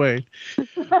on its way.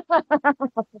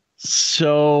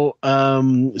 So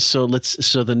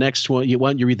the next one, you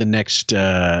read the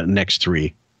next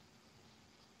three.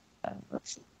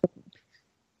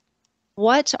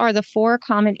 What are the 4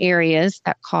 common areas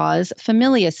that cause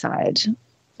familicide?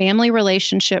 Family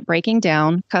relationship breaking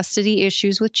down, custody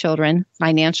issues with children,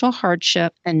 financial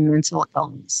hardship, and mental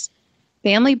illness.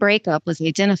 Family breakup was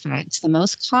identified as the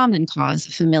most common cause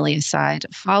of familicide,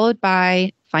 followed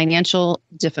by financial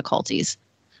difficulties.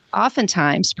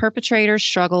 Oftentimes, perpetrators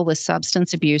struggle with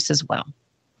substance abuse as well.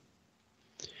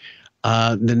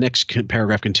 The next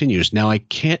paragraph continues. Now, I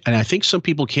think some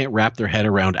people can't wrap their head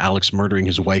around Alex murdering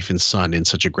his wife and son in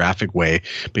such a graphic way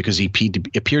because he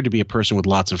appeared to be a person with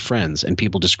lots of friends, and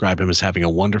people describe him as having a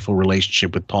wonderful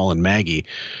relationship with Paul and Maggie,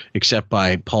 except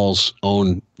by Paul's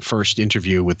own first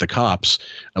interview with the cops,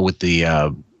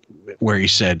 where he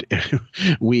said,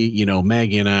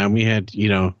 Maggie and I, we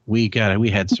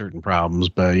had certain problems,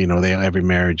 but every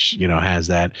marriage, has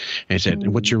that. And he said,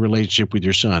 and what's your relationship with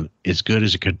your son? As good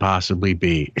as it could possibly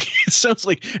be. It sounds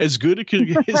like as good as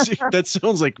it could. That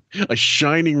sounds like a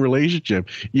shining relationship.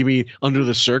 You mean under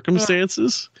the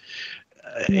circumstances?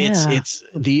 It's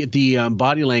the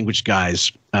body language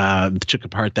guys took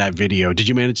apart that video. Did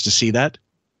you manage to see that?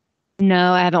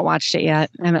 No, I haven't watched it yet.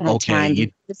 I haven't had time.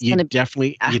 You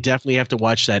definitely have to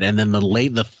watch that. And then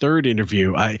the third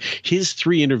interview, his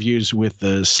 3 interviews with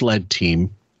the SLED team.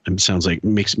 It sounds like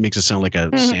makes it sound like a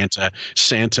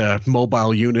Santa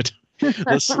mobile unit.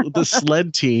 The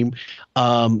SLED team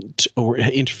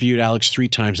interviewed Alex 3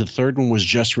 times. The third one was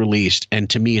just released, and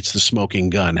to me, it's the smoking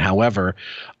gun. However,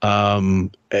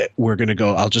 we're gonna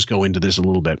go. I'll just go into this a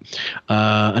little bit.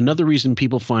 Another reason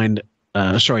people find.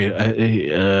 My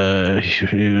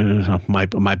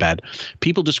bad.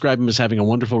 People describe him as having a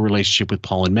wonderful relationship with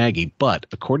Paul and Maggie, but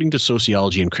according to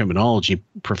sociology and criminology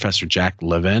professor Jack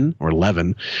Levin,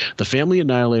 the family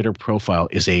annihilator profile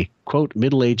is a, quote,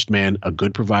 middle-aged man, a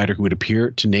good provider who would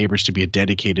appear to neighbors to be a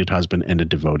dedicated husband and a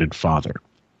devoted father.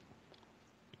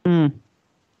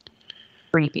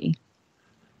 Creepy.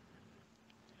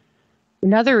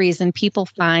 Another reason people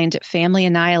find family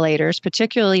annihilators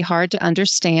particularly hard to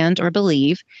understand or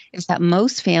believe is that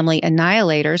most family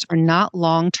annihilators are not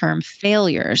long-term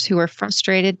failures who are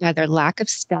frustrated by their lack of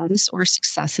status or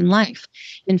success in life.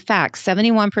 In fact,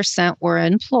 71% were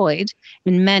employed,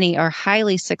 and many are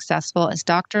highly successful as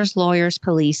doctors, lawyers,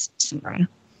 police, etc.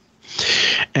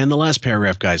 And the last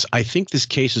paragraph, guys, I think this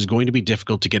case is going to be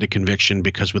difficult to get a conviction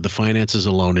because with the finances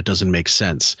alone, it doesn't make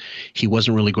sense. He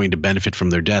wasn't really going to benefit from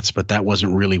their deaths, but that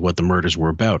wasn't really what the murders were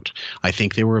about. I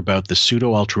think they were about the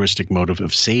pseudo-altruistic motive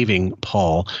of saving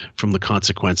Paul from the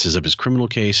consequences of his criminal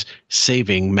case,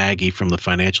 saving Maggie from the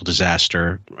financial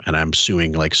disaster, and I'm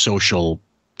suing like social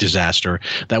disaster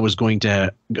that was going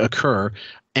to occur,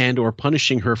 and or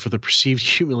punishing her for the perceived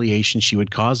humiliation she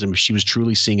would cause him if she was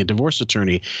truly seeing a divorce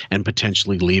attorney and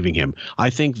potentially leaving him. I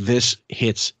think this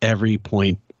hits every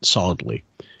point solidly.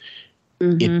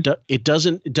 It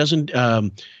doesn't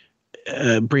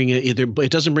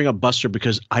bring up Buster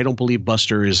because I don't believe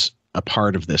Buster is a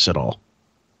part of this at all.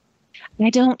 I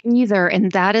don't either,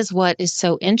 and that is what is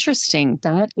so interesting.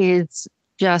 That is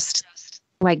just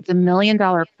like the $1 million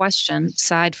question,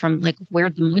 aside from like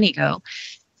where'd the money go?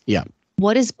 Yeah.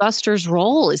 What is Buster's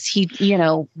role? Is he,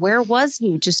 where was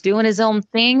he? Just doing his own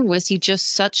thing? Was he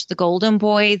just such the golden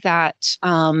boy that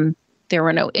there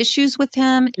were no issues with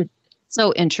him? It's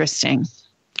so interesting.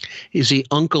 Is he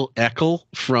Uncle Eckel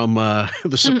from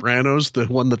The Sopranos, the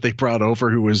one that they brought over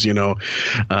who was,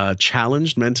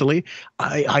 challenged mentally?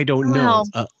 I don't know.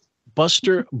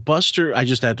 Buster, I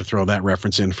just had to throw that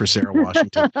reference in for Sarah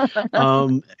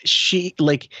Washington. She,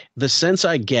 like, the sense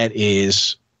I get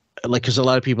is, like, because a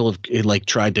lot of people have, like,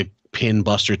 tried to pin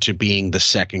Buster to being the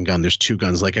second gun. There's two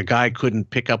guns. Like, a guy couldn't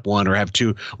pick up one or have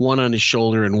two, one on his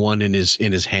shoulder and one in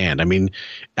his hand. I mean,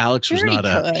 Alex was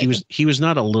he was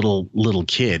not a little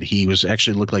kid. He was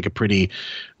actually looked like a pretty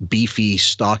beefy,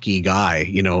 stocky guy,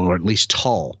 you know, or at least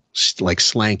tall, like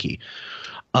slanky.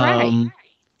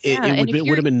 It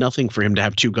would have been nothing for him to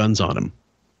have two guns on him.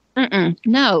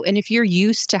 No. And if you're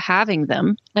used to having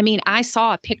them, I mean, I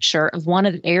saw a picture of one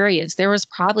of the areas. There was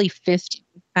probably 50.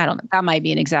 I don't know. That might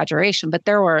be an exaggeration, but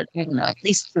there were, I don't know, at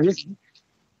least 30.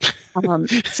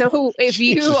 So if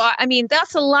you, I mean,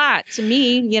 that's a lot to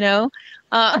me, you know.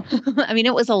 I mean,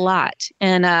 it was a lot.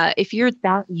 And if you're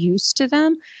that used to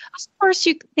them, of course,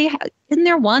 isn't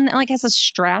there one that like has a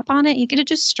strap on it? You could have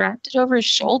just strapped it over his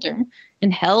shoulder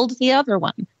and held the other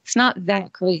one. It's not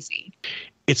that crazy.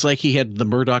 It's like he had the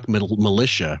Murdaugh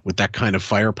militia with that kind of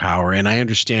firepower. And I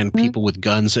understand people with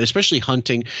guns, especially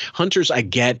hunters, I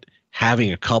get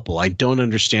having a couple. I don't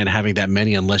understand having that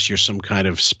many unless you're some kind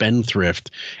of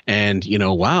spendthrift and, you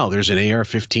know, wow, there's an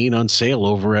AR-15 on sale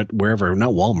over at wherever,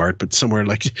 not Walmart, but somewhere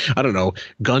like, I don't know,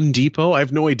 Gun Depot. I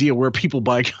have no idea where people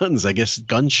buy guns. I guess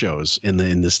gun shows in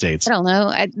the States. I don't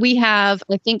know. We have,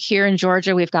 I think here in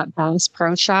Georgia, we've got Bass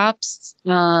Pro Shops,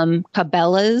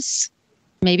 Cabela's,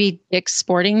 maybe Dick's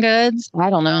Sporting Goods. I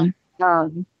don't know. I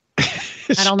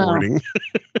don't know.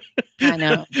 I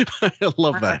know. I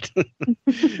love that.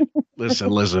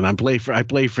 Listen. I play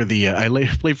for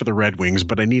the Red Wings,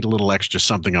 but I need a little extra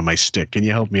something on my stick. Can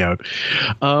you help me out?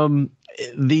 The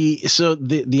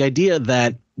idea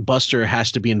that Buster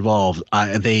has to be involved,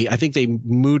 I think they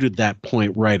mooted that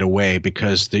point right away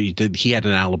because he had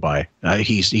an alibi.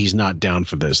 He's not down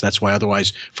for this. That's why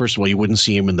otherwise, first of all, you wouldn't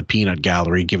see him in the peanut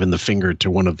gallery giving the finger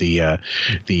to one of the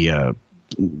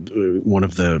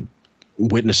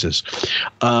witnesses.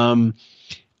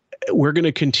 We're going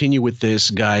to continue with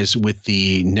this, guys, with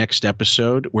the next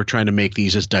episode. We're trying to make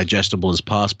these as digestible as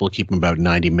possible, keep them about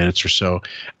 90 minutes or so,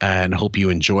 and hope you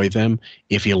enjoy them.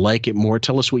 If you like it more,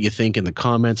 tell us what you think in the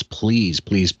comments. Please,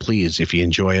 if you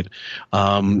enjoy it.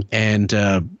 And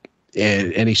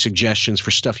any suggestions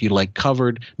for stuff you'd like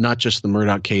covered, not just the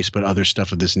Murdaugh case, but other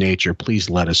stuff of this nature, please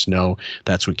let us know.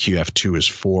 That's what QF2 is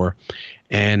for.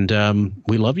 And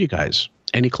we love you guys.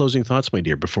 Any closing thoughts, my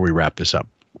dear, before we wrap this up?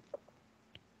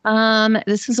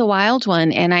 This is a wild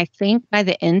one. And I think by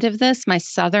the end of this, my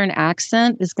Southern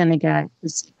accent is going to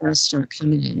start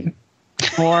coming in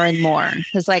more and more.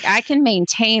 Because like I can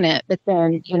maintain it, but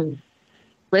then, you know,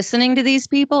 listening to these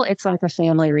people, it's like a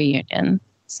family reunion.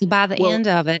 So by the end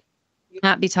of it, you'll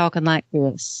not be talking like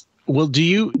this. Well, do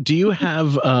you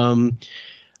have,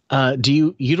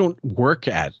 you don't work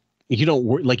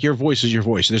like your voice is your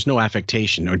voice. There's no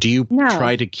affectation, or do you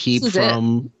try to keep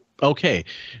from? Okay.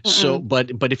 So,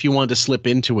 but if you wanted to slip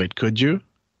into it, could you?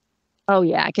 Oh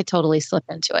yeah, I could totally slip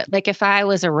into it. Like if I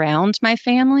was around my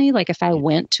family, like if I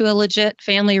went to a legit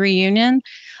family reunion,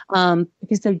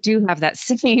 because they do have that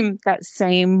same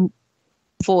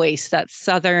voice, that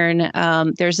Southern,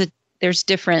 there's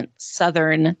different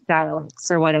Southern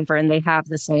dialects or whatever, and they have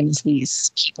the same as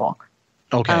these people.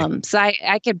 Okay. So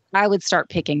I would start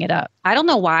picking it up. I don't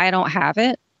know why I don't have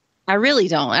it. I really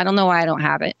don't. I don't know why I don't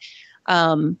have it.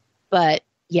 But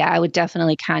yeah, I would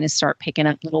definitely kind of start picking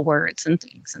up little words and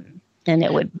things, and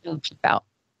it would keep out.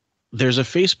 There's a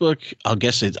Facebook, I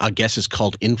guess it's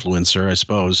called influencer, I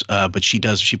suppose. But she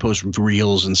posts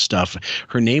reels and stuff.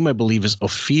 Her name, I believe, is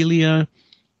Ophelia.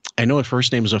 I know her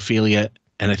first name is Ophelia,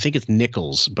 and I think it's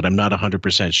Nichols, but I'm not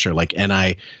 100% sure, like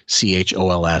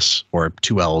Nichols or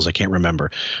two L's. I can't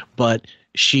remember. But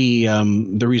she,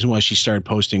 the reason why she started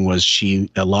posting was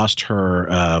she lost her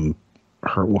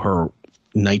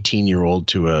 19-year-old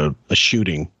to a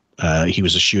shooting. He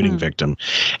was a shooting victim,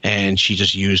 and she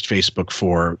just used Facebook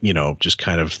for, you know, just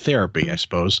kind of therapy, I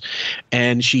suppose.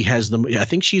 And she has I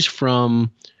think she's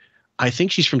from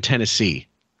Tennessee.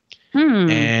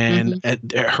 And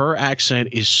her accent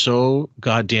is so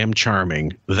goddamn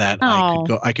charming that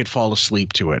I could fall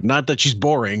asleep to it. Not that she's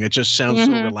boring. It just sounds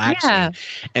so relaxing,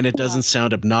 and it doesn't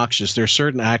sound obnoxious. There are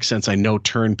certain accents I know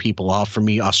turn people off. For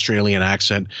me, Australian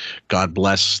accent, God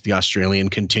bless the Australian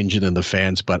contingent and the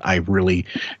fans, but I really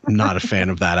am not a fan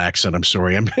of that accent. I'm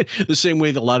sorry. I'm the same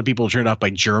way that a lot of people are turned off by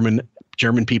German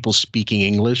people speaking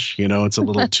English. You know, it's a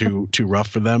little too rough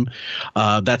for them.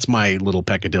 That's my little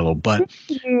peccadillo. But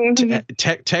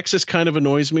Texas kind of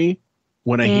annoys me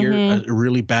when I hear a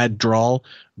really bad drawl.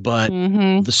 But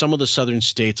some of the southern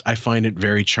states, I find it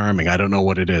very charming. I don't know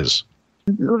what it is.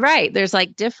 Right. There's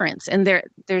like difference, and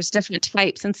there's different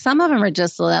types, and some of them are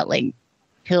just that like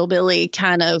hillbilly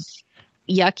kind of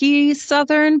yucky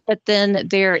Southern, but then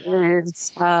there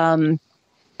is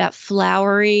that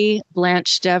flowery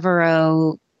Blanche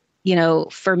Devereaux.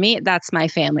 For me, that's my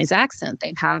family's accent.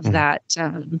 They have that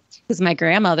because my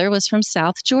grandmother was from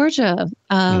South Georgia,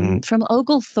 from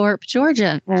Oglethorpe,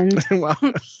 Georgia, and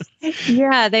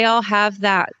yeah, they all have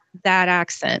that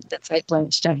accent that's like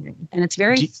Blanche Devereaux, and it's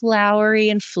very flowery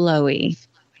and flowy.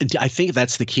 I think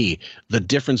that's the key. The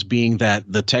difference being that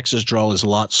the Texas drawl is a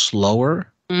lot slower.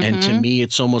 And to me,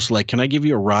 it's almost like, can I give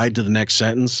you a ride to the next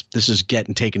sentence? This is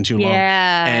getting taken too long.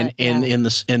 And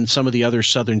in some of the other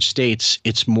southern states,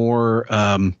 it's more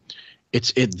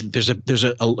there's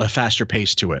a faster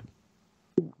pace to it.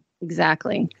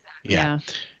 Exactly. Yeah.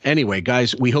 Anyway,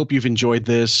 guys, we hope you've enjoyed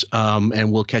this,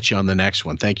 and we'll catch you on the next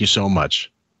one. Thank you so much.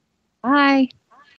 Bye.